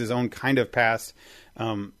 has his own kind of past,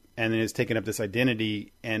 and then has taken up this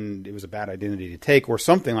identity, and it was a bad identity to take or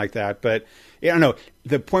something like that. But I don't know.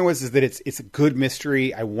 The point is that it's a good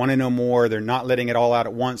mystery. I want to know more. They're not letting it all out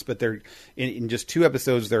at once, but they're in just 2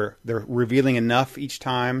 episodes. They're revealing enough each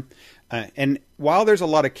time. And while there's a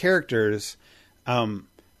lot of characters, I'm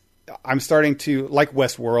starting to, like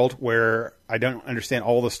Westworld, where I don't understand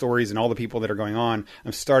all the stories and all the people that are going on.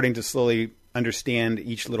 I'm starting to slowly understand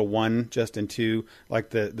each little one, just in 2, like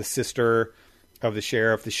the sister of the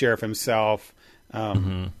sheriff himself.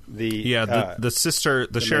 The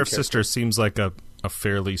sheriff's sister seems like a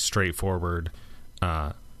fairly straightforward.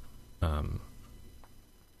 I don't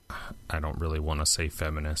really want to say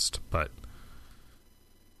feminist, but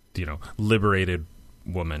liberated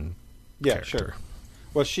woman. Yeah, character. Sure.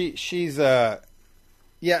 Well, she's also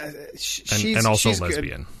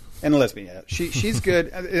lesbian. Good. And a lesbian, yeah. She's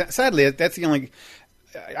good. Sadly, that's the only.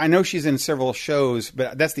 I know she's in several shows,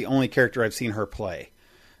 but that's the only character I've seen her play.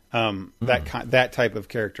 That type of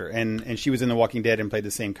character, and she was in The Walking Dead and played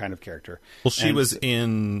the same kind of character. Well, she was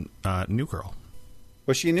in New Girl.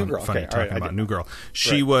 Was she a New Girl? Funny okay, talking about New Girl.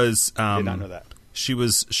 She was. Did not know that. She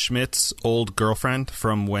was Schmidt's old girlfriend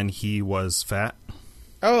from when he was fat.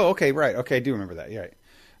 Oh, okay, right. Okay, I do remember that. Yeah, right.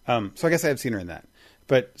 So I guess I have seen her in that.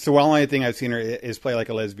 But so the only thing I've seen her is play like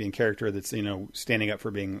a lesbian character that's, standing up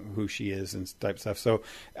for being who she is and type stuff. So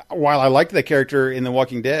while I liked that character in The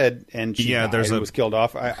Walking Dead and she was killed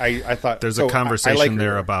off, I thought there's a conversation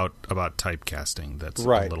there about typecasting that's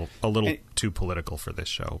a little too political for this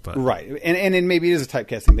show. But right. And maybe it is a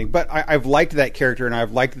typecasting thing. But I've liked that character and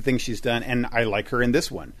I've liked the things she's done, and I like her in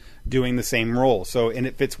this one doing the same role. So and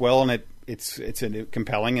it fits well, and it's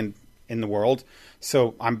compelling and in the world.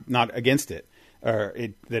 So I'm not against it.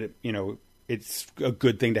 It's a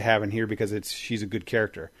good thing to have in here because she's a good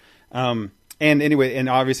character. And anyway, and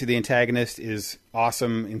obviously the antagonist is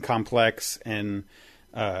awesome and complex and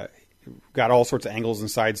got all sorts of angles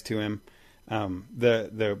and sides to him.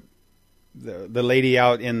 The lady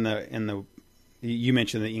out in the you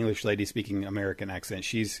mentioned the English lady speaking American accent.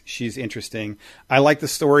 She's interesting. I like the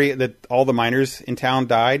story that all the miners in town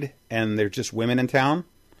died and they're just women in town.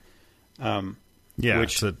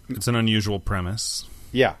 It's an unusual premise.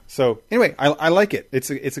 Yeah. So anyway, I like it. It's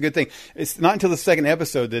a good thing. It's not until the 2nd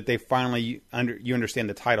episode that they finally you understand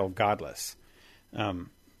the title Godless.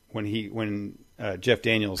 When Jeff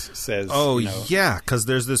Daniels says, because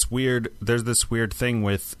there's this weird thing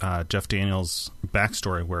with Jeff Daniels'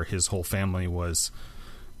 backstory where his whole family was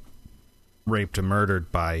raped and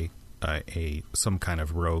murdered by some kind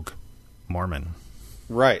of rogue Mormon.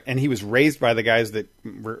 Right, and he was raised by the guys that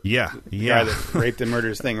were the guy that raped and murdered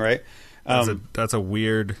his thing, right? That's a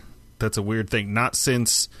weird thing. Not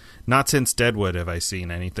since Deadwood have I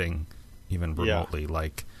seen anything even remotely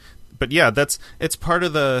like. But yeah, it's part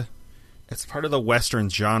of the Western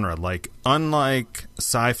genre. Like, unlike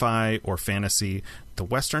sci-fi or fantasy, the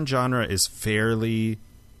Western genre is fairly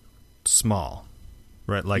small,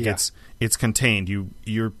 right? Like it's contained.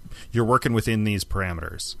 You're working within these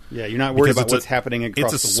parameters. Yeah, you're not worried about what's happening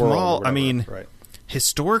across the world. I mean,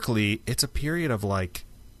 historically, it's a period of like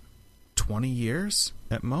 20 years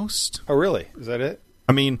at most. Oh, really? Is that it?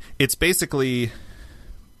 I mean, it's basically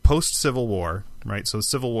post-Civil War, right? So the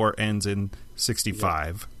Civil War ends in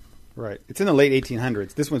 1965. Yeah. Right. It's in the late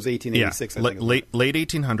 1800s. This one's 1886, I think. Late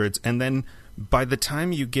 1800s. And then by the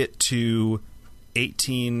time you get to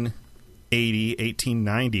 1880,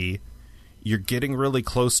 1890, you're getting really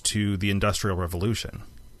close to the Industrial Revolution.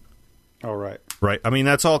 Oh, right. Right. I mean,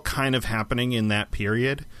 that's all kind of happening in that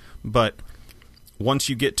period. But once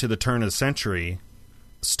you get to the turn of the century,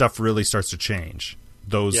 stuff really starts to change.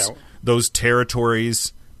 Those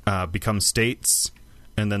territories become states,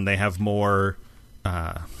 and then they have more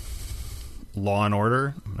law and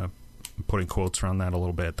order. I'm putting quotes around that a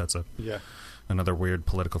little bit. That's another weird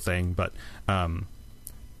political thing. But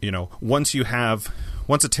once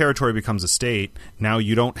a territory becomes a state, now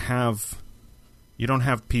you don't have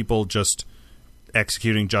people just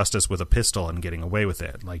executing justice with a pistol and getting away with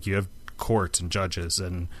it. Like, you have courts and judges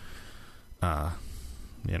and all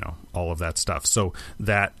of that stuff. So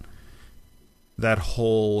that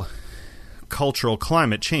whole cultural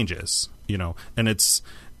climate changes,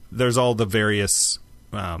 and there's all the various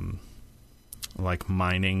like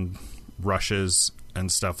mining rushes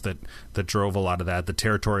and stuff that drove a lot of that, the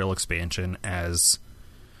territorial expansion as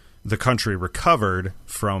the country recovered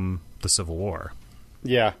from the Civil War.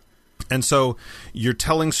 Yeah. And so you're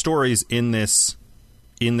telling stories in this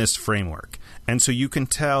framework. And so you can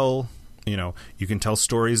tell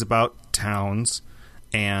stories about towns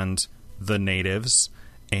and the natives,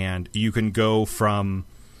 and you can go from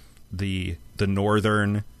the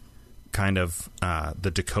northern kind of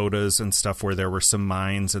the Dakotas and stuff where there were some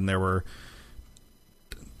mines and there were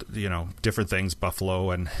different things,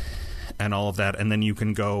 buffalo and all of that, and then you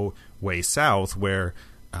can go way south where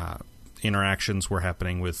interactions were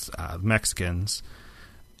happening with Mexicans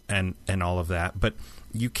and all of that. But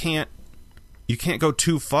you can't go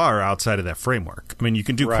too far outside of that framework. I mean, you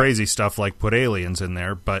can do crazy stuff like put aliens in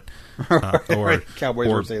there, but or Cowboys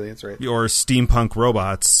versus aliens, right? Or steampunk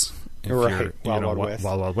robots, Wild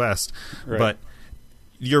Wild West. Right. But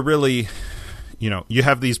you're really, you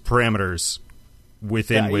have these parameters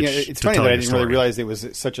within which it's to funny tell that I your didn't story. really realize it was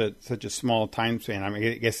such a small time span. I mean,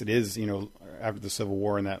 I guess it is, after the Civil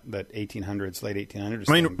War and that 1800s, late 1800s.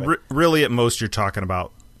 I mean, really, at most, you're talking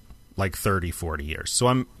about like 30, 40 years. So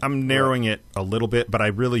I'm narrowing it a little bit, but I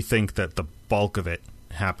really think that the bulk of it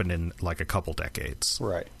happened in like a couple decades.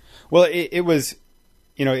 Right. Well, it was,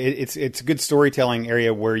 it's a good storytelling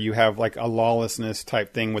area where you have like a lawlessness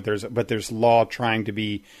type thing, but there's law trying to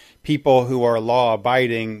be people who are law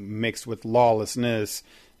abiding mixed with lawlessness.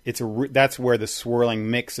 That's where the swirling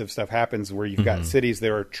mix of stuff happens, where you've got cities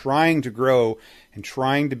that are trying to grow and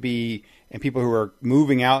trying to be, and people who are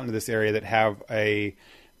moving out into this area that have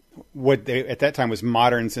what they at that time was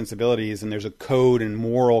modern sensibilities, and there's a code and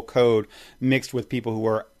moral code mixed with people who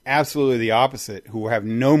are absolutely the opposite, who have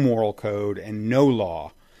no moral code and no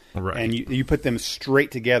law. Right. And you put them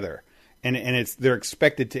straight together, and they're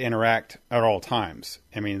expected to interact at all times.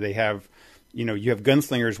 I mean, they have, you have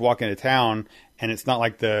gunslingers walk into town, and it's not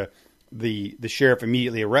like the sheriff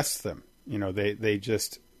immediately arrests them.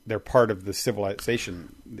 They're part of the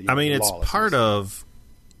civilization. I mean, it's part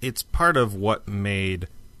of what made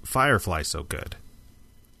Firefly so good.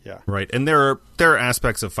 Yeah. Right. And there are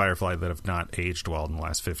aspects of Firefly that have not aged well in the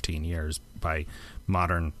last 15 years by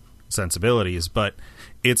modern sensibilities, but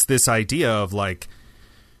it's this idea of like,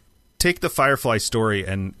 take the Firefly story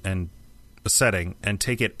and a setting and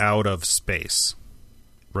take it out of space.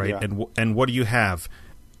 Right. Yeah. And what do you have?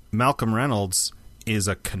 Malcolm Reynolds is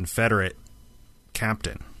a Confederate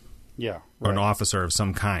captain. Yeah. Right. Or an officer of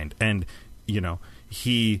some kind. And,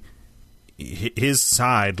 his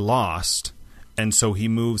side lost, and so he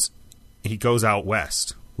goes out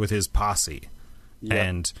west with his posse,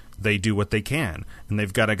 and they do what they can. And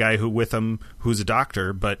they've got a guy with him who's a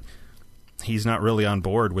doctor, but he's not really on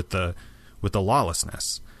board with the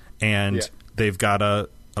lawlessness. And they've got a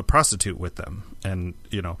prostitute with them. And,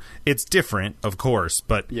 it's different, of course,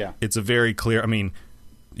 but it's a very clear, I mean,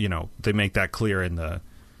 they make that clear in the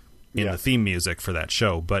theme music for that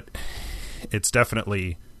show, but it's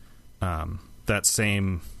definitely that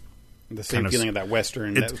same feeling of that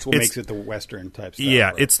Western. That's what makes it the Western type stuff. Yeah,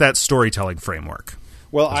 right? It's that storytelling framework.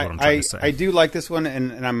 Well, I do like this one,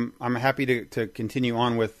 and I'm happy to continue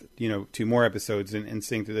on with 2 more episodes and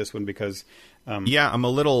seeing through this one because I'm a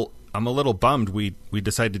little bummed we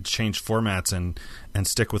decided to change formats and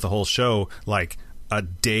stick with the whole show like a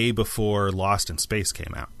day before Lost in Space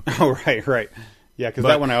came out. Oh, right. Yeah, because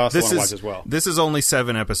that one I also want to watch as well. This is only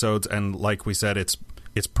 7 episodes, and like we said, it's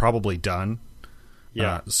probably done.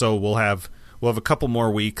 Yeah. So we'll have a couple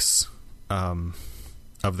more weeks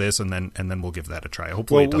of this, and then we'll give that a try.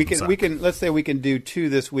 Hopefully, it doesn't suck. we can let's say we can do 2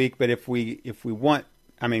 this week, but if we want,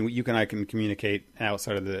 I mean, you and I can communicate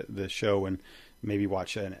outside of the show and maybe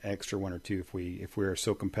watch an extra 1 or 2 if we're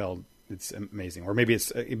so compelled. It's amazing, or maybe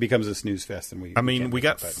it becomes a snooze fest, and we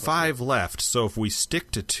got 5 left, so if we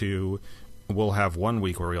stick to 2, we'll have 1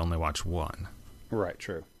 week where we only watch 1. Right.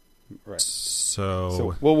 True. Right.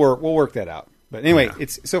 So we'll work that out. But anyway,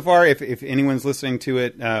 it's so far. If anyone's listening to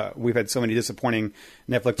it, we've had so many disappointing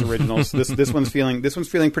Netflix originals. this one's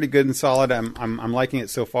feeling pretty good and solid. I'm liking it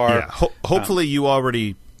so far. Yeah. Hopefully, you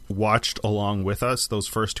already watched along with us those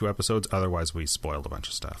first 2 episodes. Otherwise, we spoiled a bunch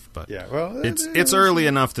of stuff. But it's early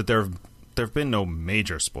enough that there have been no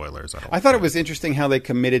major spoilers. I thought it was interesting how they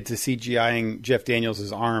committed to CGIing Jeff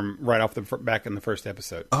Daniels' arm right off the back in the first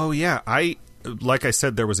episode. Oh yeah, like I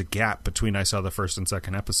said, there was a gap between I saw the first and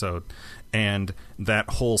second episode, and that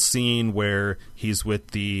whole scene where he's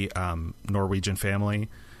with the Norwegian family,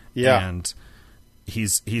 and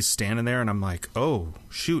he's standing there, and I'm like, oh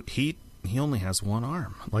shoot, he only has 1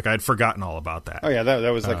 arm. Like I'd forgotten all about that. Oh yeah, that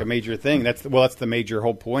was like a major thing. That's the major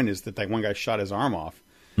whole point is that one guy shot his arm off.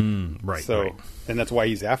 Right. So and that's why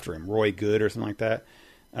he's after him, Roy Good or something like that.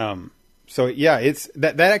 So yeah, it's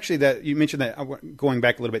that actually that you mentioned that, going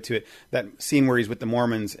back a little bit to it, that scene where he's with the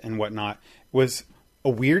Mormons and whatnot was a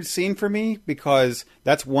weird scene for me, because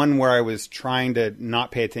that's one where I was trying to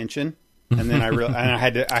not pay attention, and then I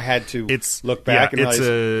had to look back and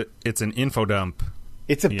realize it's an info dump.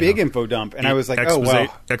 It's a big info dump, and I was like, oh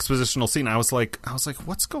wow, expositional scene. I was like,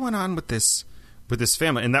 what's going on with this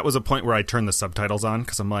family? And that was a point where I turned the subtitles on,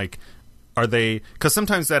 because I'm like, are they? Because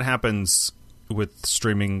sometimes that happens with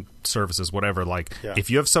streaming services, whatever. Like, if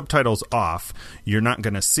you have subtitles off, you're not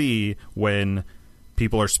going to see when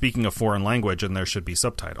people are speaking a foreign language, and there should be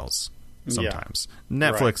subtitles. Sometimes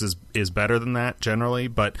Netflix is better than that generally,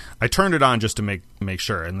 but I turned it on just to make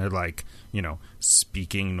sure, and they're like,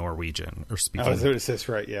 speaking Norwegian or speaking. Oh, it says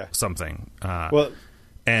right, yeah, something.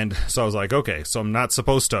 And so I was like, okay, so I'm not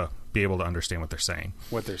supposed to be able to understand what they're saying.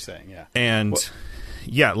 Yeah, and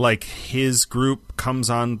like his group comes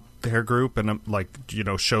on their group, and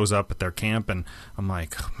shows up at their camp, and I'm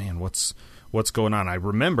like, oh, man, what's going on? I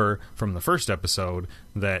remember from the first episode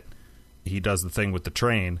that he does the thing with the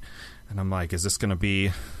train. And I'm like, is this going to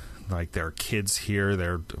be like there are kids here?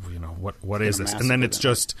 They're, what is this? And then it's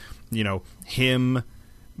just, him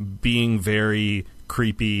being very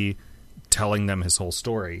creepy, telling them his whole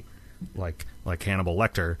story, like Hannibal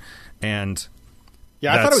Lecter. And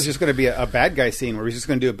I thought it was just going to be a bad guy scene where he's just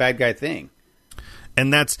going to do a bad guy thing.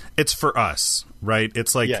 And it's for us, right?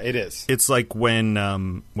 It's like, it is. It's like when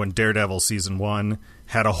Daredevil season 1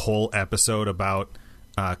 had a whole episode about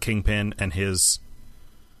Kingpin and his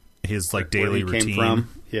like daily routine. Came from.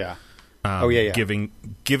 Yeah.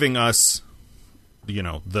 Giving us,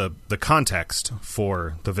 the context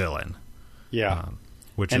for the villain. Yeah.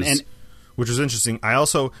 Which was interesting. I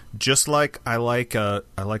also, just like I like a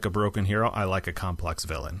broken hero, I like a complex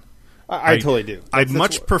villain. I totally do. I'd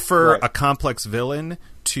much prefer a complex villain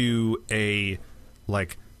to a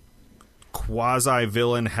like quasi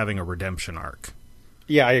villain having a redemption arc.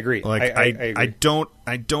 Yeah, I agree. Like I agree.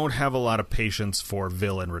 I don't have a lot of patience for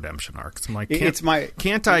villain redemption arcs. I'm like,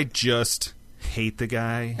 can't I just hate the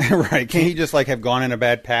guy? Right? Can't he just like have gone in a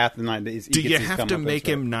bad path and do you have to make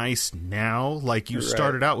him nice now? Like you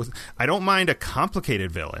started out with. I don't mind a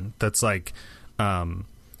complicated villain that's like, like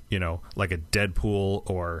a Deadpool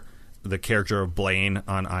or the character of Blaine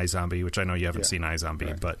on iZombie, which I know you haven't seen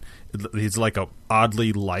iZombie, but he's like a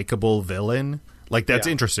oddly likable villain. Like that's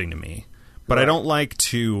interesting to me. But I don't like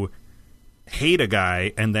to hate a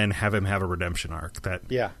guy and then have him have a redemption arc. That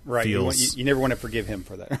feels, you never want to forgive him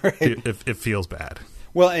for that. Right? It feels bad.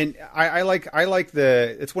 Well, and I like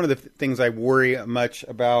it's one of the things I worry much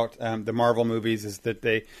about the Marvel movies is that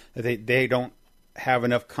they don't have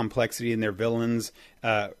enough complexity in their villains.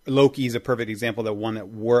 Loki's a perfect example, the one that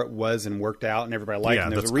was and worked out and everybody liked,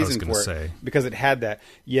 and there's a reason for it because it had that.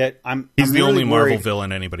 Yet he's the really only Marvel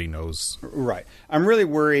villain anybody knows. Right. I'm really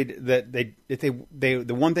worried that they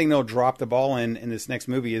the one thing they'll drop the ball in this next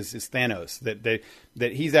movie is Thanos.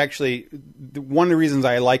 That he's actually one of the reasons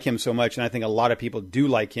I like him so much, and I think a lot of people do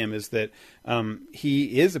like him, is that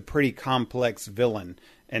he is a pretty complex villain,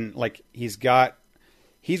 and like he's one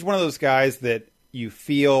of those guys that you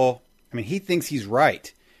feel. I mean, he thinks he's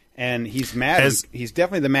right, and he's mad. He's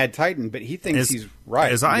definitely the Mad Titan, but he thinks he's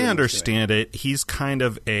right. As I understand it, he's kind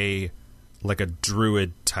of like a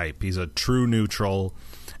druid type. He's a true neutral,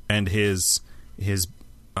 and his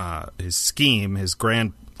scheme, his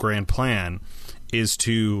grand plan, is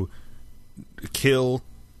to kill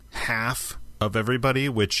half of everybody,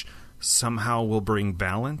 which somehow will bring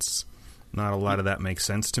balance. Not a lot of that makes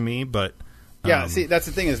sense to me, but. Yeah, see, that's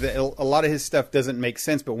the thing, is that a lot of his stuff doesn't make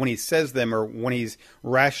sense, but when he says them or when he's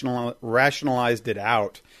rationalized it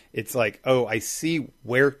out, it's like, oh, I see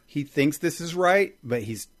where he thinks this is right, but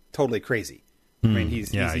he's totally crazy. I mean,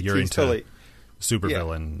 he's into totally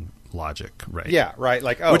supervillain logic, right? Yeah, right.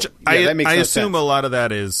 Like, oh, which that makes I no assume sense. a lot of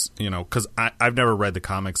that is, because I've never read the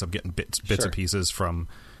comics. I'm getting bits and pieces from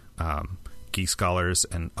Geek Scholars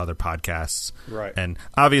and other podcasts, right? And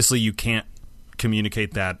obviously, you can't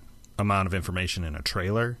communicate that amount of information in a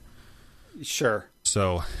trailer. Sure.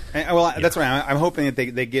 So, that's why I'm hoping that they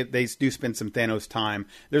do spend some Thanos time.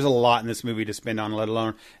 There's a lot in this movie to spend on, let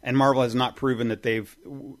alone, and Marvel has not proven that they've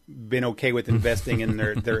been okay with investing in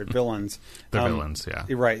their villains. Their villains, yeah,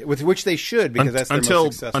 right. With which they should, because that's their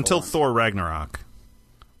most successful until one. Thor Ragnarok,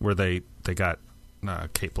 where they got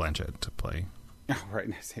Cate Blanchett to play. Oh, right.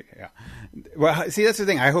 Yeah. Well, see, that's the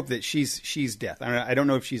thing. I hope that she's death. I don't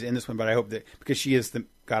know if she's in this one, but I hope that, because she is the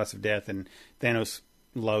goddess of death, and Thanos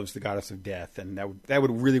loves the goddess of death, and that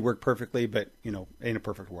would really work perfectly. But in a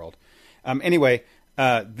perfect world. Anyway,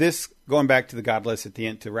 this, going back to the God list at the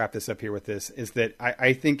end to wrap this up here with this, is that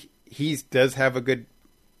I think he does have a good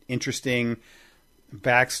interesting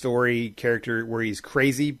backstory character where he's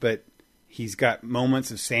crazy, but he's got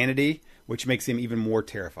moments of sanity, which makes him even more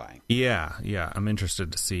terrifying. Yeah. I'm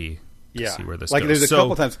interested to see where this like goes. There's a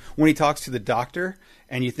couple times when he talks to the doctor,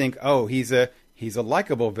 and you think, oh, he's a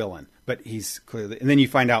likable villain, but he's clearly, and then you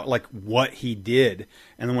find out like what he did,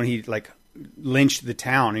 and then when he like lynched the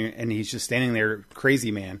town, and he's just standing there,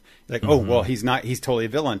 crazy man. Like, oh well, he's not. He's totally a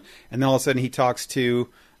villain. And then all of a sudden, he talks to,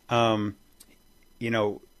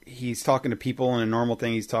 he's talking to people in a normal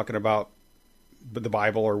thing. He's talking about the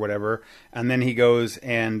Bible or whatever, and then he goes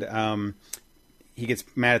and he gets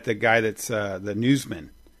mad at the guy that's the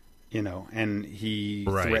newsman, and he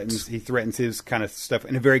threatens his kind of stuff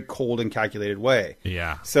in a very cold and calculated way.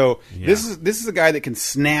 Yeah. So this is a guy that can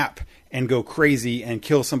snap and go crazy and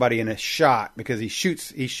kill somebody in a shot because he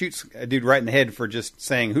shoots a dude right in the head for just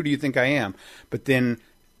saying, "Who do you think I am?" But then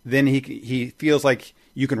he feels like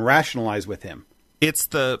you can rationalize with him.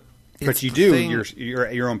 But you do you're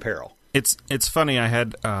at your own peril. It's funny. I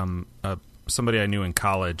had somebody I knew in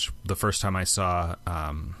college the first time I saw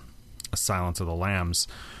A Silence of the Lambs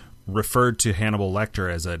referred to Hannibal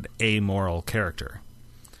Lecter as an amoral character,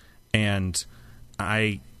 and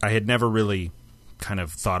I had never really kind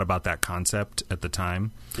of thought about that concept at the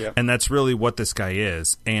time. Yeah. And that's really what this guy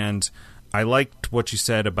is. And I liked what you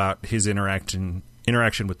said about his interaction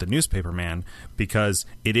with the newspaper man, because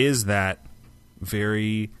it is that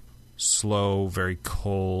very slow, very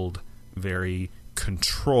cold, very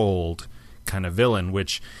controlled kind of villain,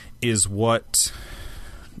 which is what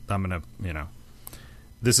I'm going to,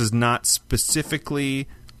 this is not specifically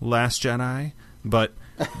Last Jedi, but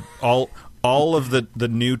all of the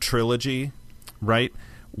new trilogy, right?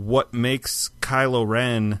 What makes Kylo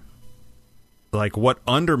Ren, like what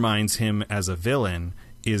undermines him as a villain,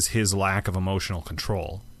 is his lack of emotional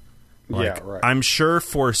control. Like, yeah, right. I'm sure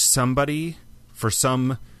for some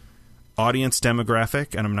audience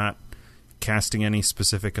demographic, and I'm not casting any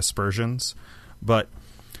specific aspersions, but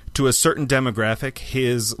to a certain demographic,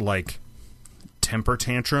 his like temper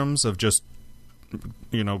tantrums of just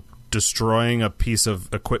destroying a piece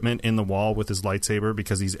of equipment in the wall with his lightsaber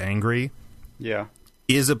because he's angry,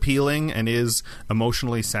 is appealing and is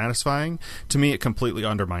emotionally satisfying. To me, it completely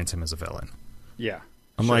undermines him as a villain.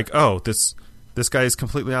 I'm like, oh, this guy is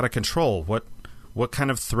completely out of control. What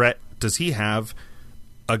kind of threat does he have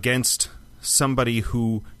against somebody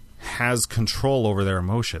who has control over their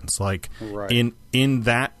emotions? Like, in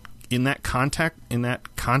that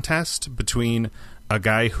contest between a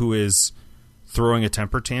guy who is throwing a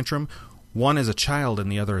temper tantrum, one is a child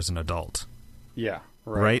and the other is an adult. Yeah.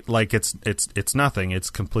 Right? Like it's nothing. It's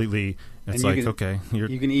completely. It's like, okay,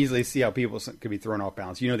 you can easily see how people could be thrown off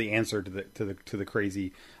balance. The answer to the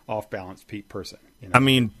crazy off balance person. I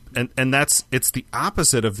mean, and it's the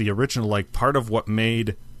opposite of the original. Like part of what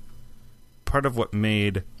made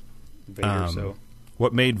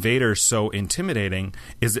Vader so intimidating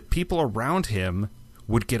is that people around him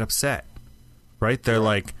would get upset. Right? They're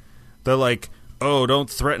like, oh, don't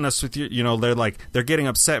threaten us with your, they're getting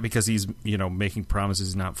upset because he's, making promises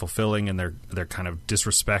he's not fulfilling, and they're kind of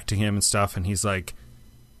disrespecting him and stuff. And he's like,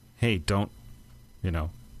 hey, don't,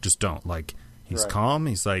 just don't. Like, he's calm.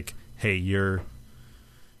 He's like, hey, you're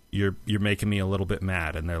making me a little bit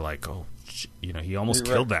mad. And they're like, oh, he almost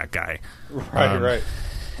killed that guy. Right.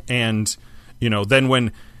 And, then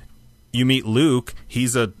when you meet Luke,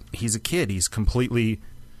 he's a kid. He's completely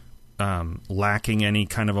lacking any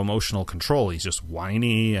kind of emotional control. He's just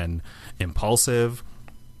whiny and impulsive.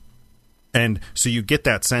 And so you get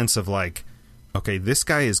that sense of like, okay, this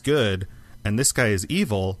guy is good and this guy is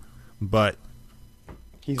evil, but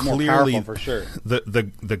he's clearly more powerful for sure.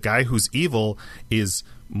 The guy who's evil is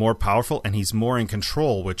more powerful and he's more in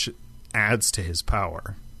control, which adds to his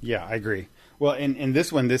power. Yeah, I agree. Well, in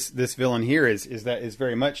this one, this villain here is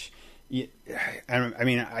very much. He's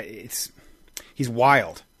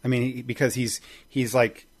wild. I mean, because he's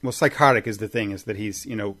like, well, psychotic is the thing, is that he's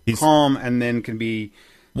calm and then can be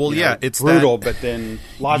it's brutal, but then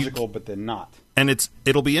logical, but then not. And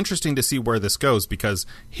it'll be interesting to see where this goes, because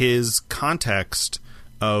his context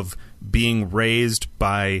of being raised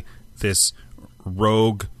by this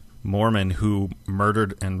rogue Mormon who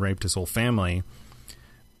murdered and raped his whole family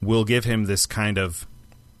will give him this kind of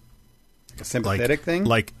a sympathetic thing,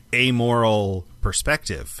 like amoral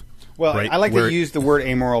perspective. Well, right? I like to use the word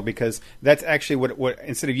amoral because that's actually what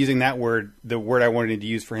instead of using that word, the word I wanted to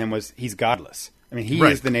use for him was he's godless. I mean, he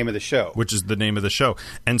is the name of the show. Which is the name of the show.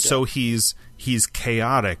 And so he's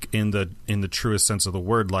chaotic in the truest sense of the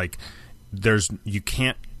word. Like you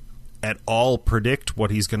can't at all predict what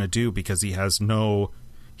he's going to do because he's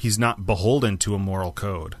not beholden to a moral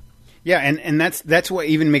code. Yeah, and that's what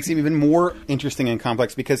even makes it even more interesting and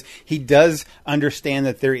complex, because he does understand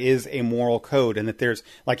that there is a moral code, and that there's,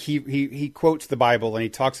 like, he quotes the Bible and he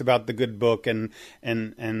talks about the good book and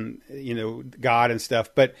you know, God and stuff,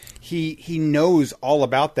 but he knows all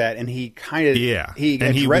about that, and he kind of he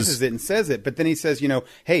addresses it and says it, but then he says, you know,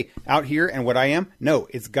 hey, out here and what I am, no,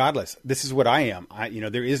 it's godless. This is what I am. You know,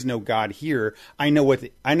 there is no God here. I know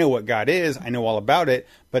what God is. I know all about it.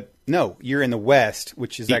 But no, you're in the West,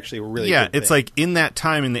 which is actually a really good it's thing. like in that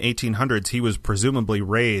time in the 1800s, he was presumably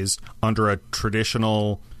raised under a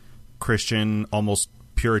traditional Christian, almost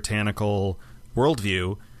puritanical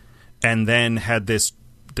worldview, and then had this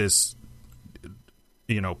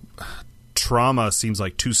you know, trauma seems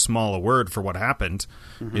like too small a word for what happened.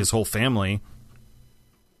 Mm-hmm. His whole family,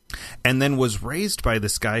 and then was raised by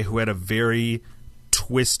this guy who had a very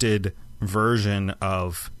twisted version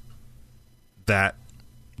of that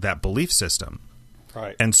belief system.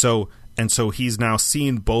 Right. And so he's now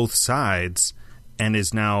seen both sides and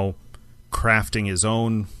is now crafting his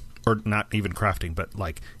own, or not even crafting, but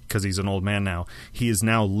like, because he's an old man now, he is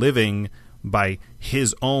now living by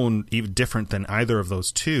his own, even different than either of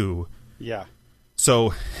those two. Yeah.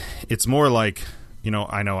 So it's more like, you know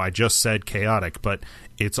I just said chaotic, but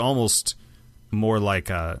it's almost more like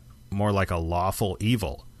a lawful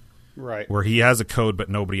evil. Right. Where he has a code but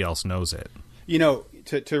nobody else knows it. You know,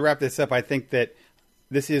 to wrap this up, I think that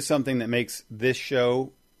this is something that makes this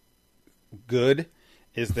show good,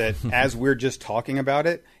 is that as we're just talking about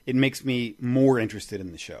it, it makes me more interested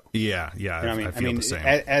in the show. Yeah. You know I feel the same.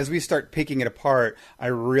 As we start picking it apart, I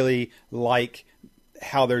really like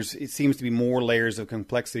how it seems to be more layers of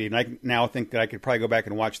complexity. And I now think that I could probably go back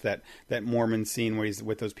and watch that Mormon scene where he's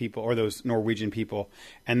with those people, or those Norwegian people,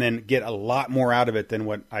 and then get a lot more out of it than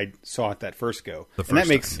what I saw at that first go. And that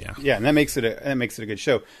makes it a good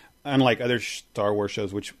show. Unlike other Star Wars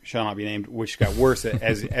shows, which shall not be named, which got worse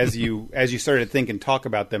as you started to think and talk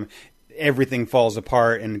about them, everything falls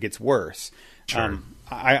apart and gets worse. Sure.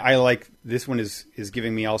 I like this one is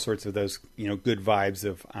giving me all sorts of those, you know, good vibes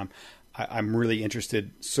of I'm really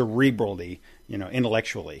interested cerebrally, you know,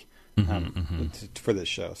 intellectually for this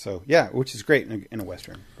show. So yeah, which is great in a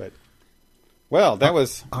Western. But well, that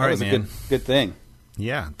was a good thing.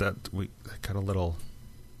 Yeah, that we got a little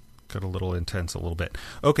intense a little bit.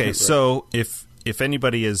 Okay, right. So if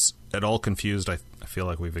anybody is at all confused, I feel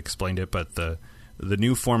like we've explained it, but the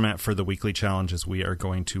new format for the weekly challenge is we are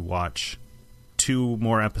going to watch 2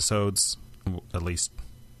 more episodes, at least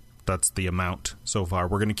that's the amount so far.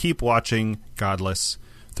 We're going to keep watching Godless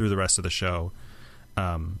through the rest of the show,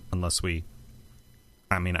 unless I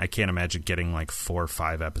can't imagine getting like 4 or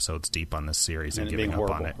 5 episodes deep on this series and giving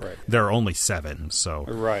up on it. Right. There are only 7, so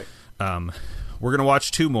right. We're going to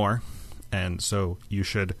watch 2 more, and so you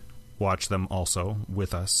should watch them also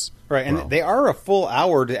with us. Right, and they are a full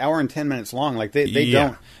hour to hour and 10 minutes long. Like they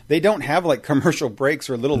don't have like commercial breaks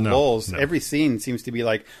or little lulls. No. Every scene seems to be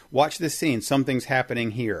like, watch this scene, something's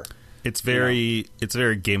happening here. It's very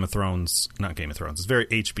Game of Thrones, not Game of Thrones. It's very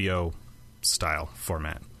HBO style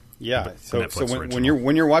format. Yeah. So when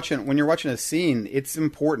you're watching a scene, it's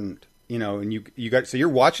important. You know, and you're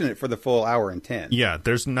watching it for the full hour and 10. Yeah,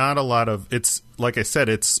 there's not a lot of, it's like I said,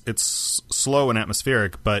 it's slow and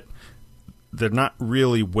atmospheric, but they're not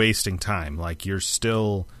really wasting time. Like you're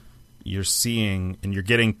seeing and you're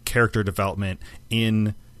getting character development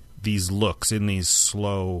in these looks, in these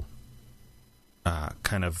slow,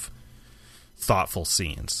 kind of thoughtful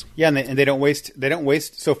scenes. Yeah, and they don't waste.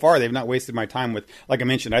 So far, they've not wasted my time with. Like I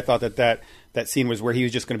mentioned, I thought that scene was where he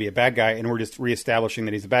was just going to be a bad guy, and we're just reestablishing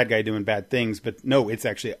that he's a bad guy doing bad things. But no, it's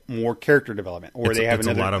actually more character development, or they have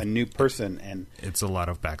a new person, and it's a lot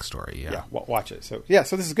of backstory. Yeah, watch it. So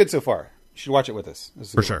so this is good so far. You should watch it with us.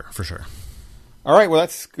 For sure. All right, well,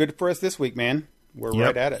 that's good for us this week, man. We're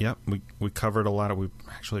right at it. Yep, we covered a lot of. We're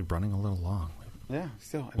actually running a little long. Yeah,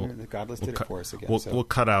 still. The Godless did it for us again. We'll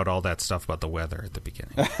cut out all that stuff about the weather at the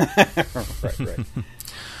beginning. Right.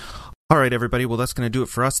 All right, everybody. Well, that's going to do it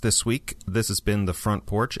for us this week. This has been The Front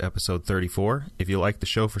Porch, episode 34. If you like the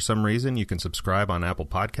show for some reason, you can subscribe on Apple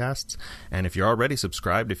Podcasts. And if you're already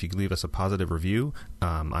subscribed, if you can leave us a positive review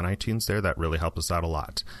on iTunes there, that really helps us out a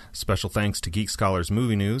lot. Special thanks to Geek Scholars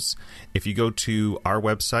Movie News. If you go to our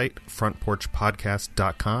website,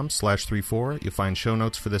 frontporchpodcast.com/34, you'll find show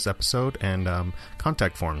notes for this episode and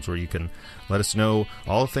contact forms where you can let us know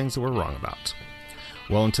all the things that we're wrong about.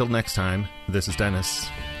 Well, until next time, this is Dennis.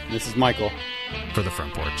 This is Michael. For The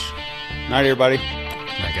Front Porch. Night, everybody.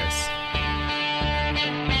 Night, guys.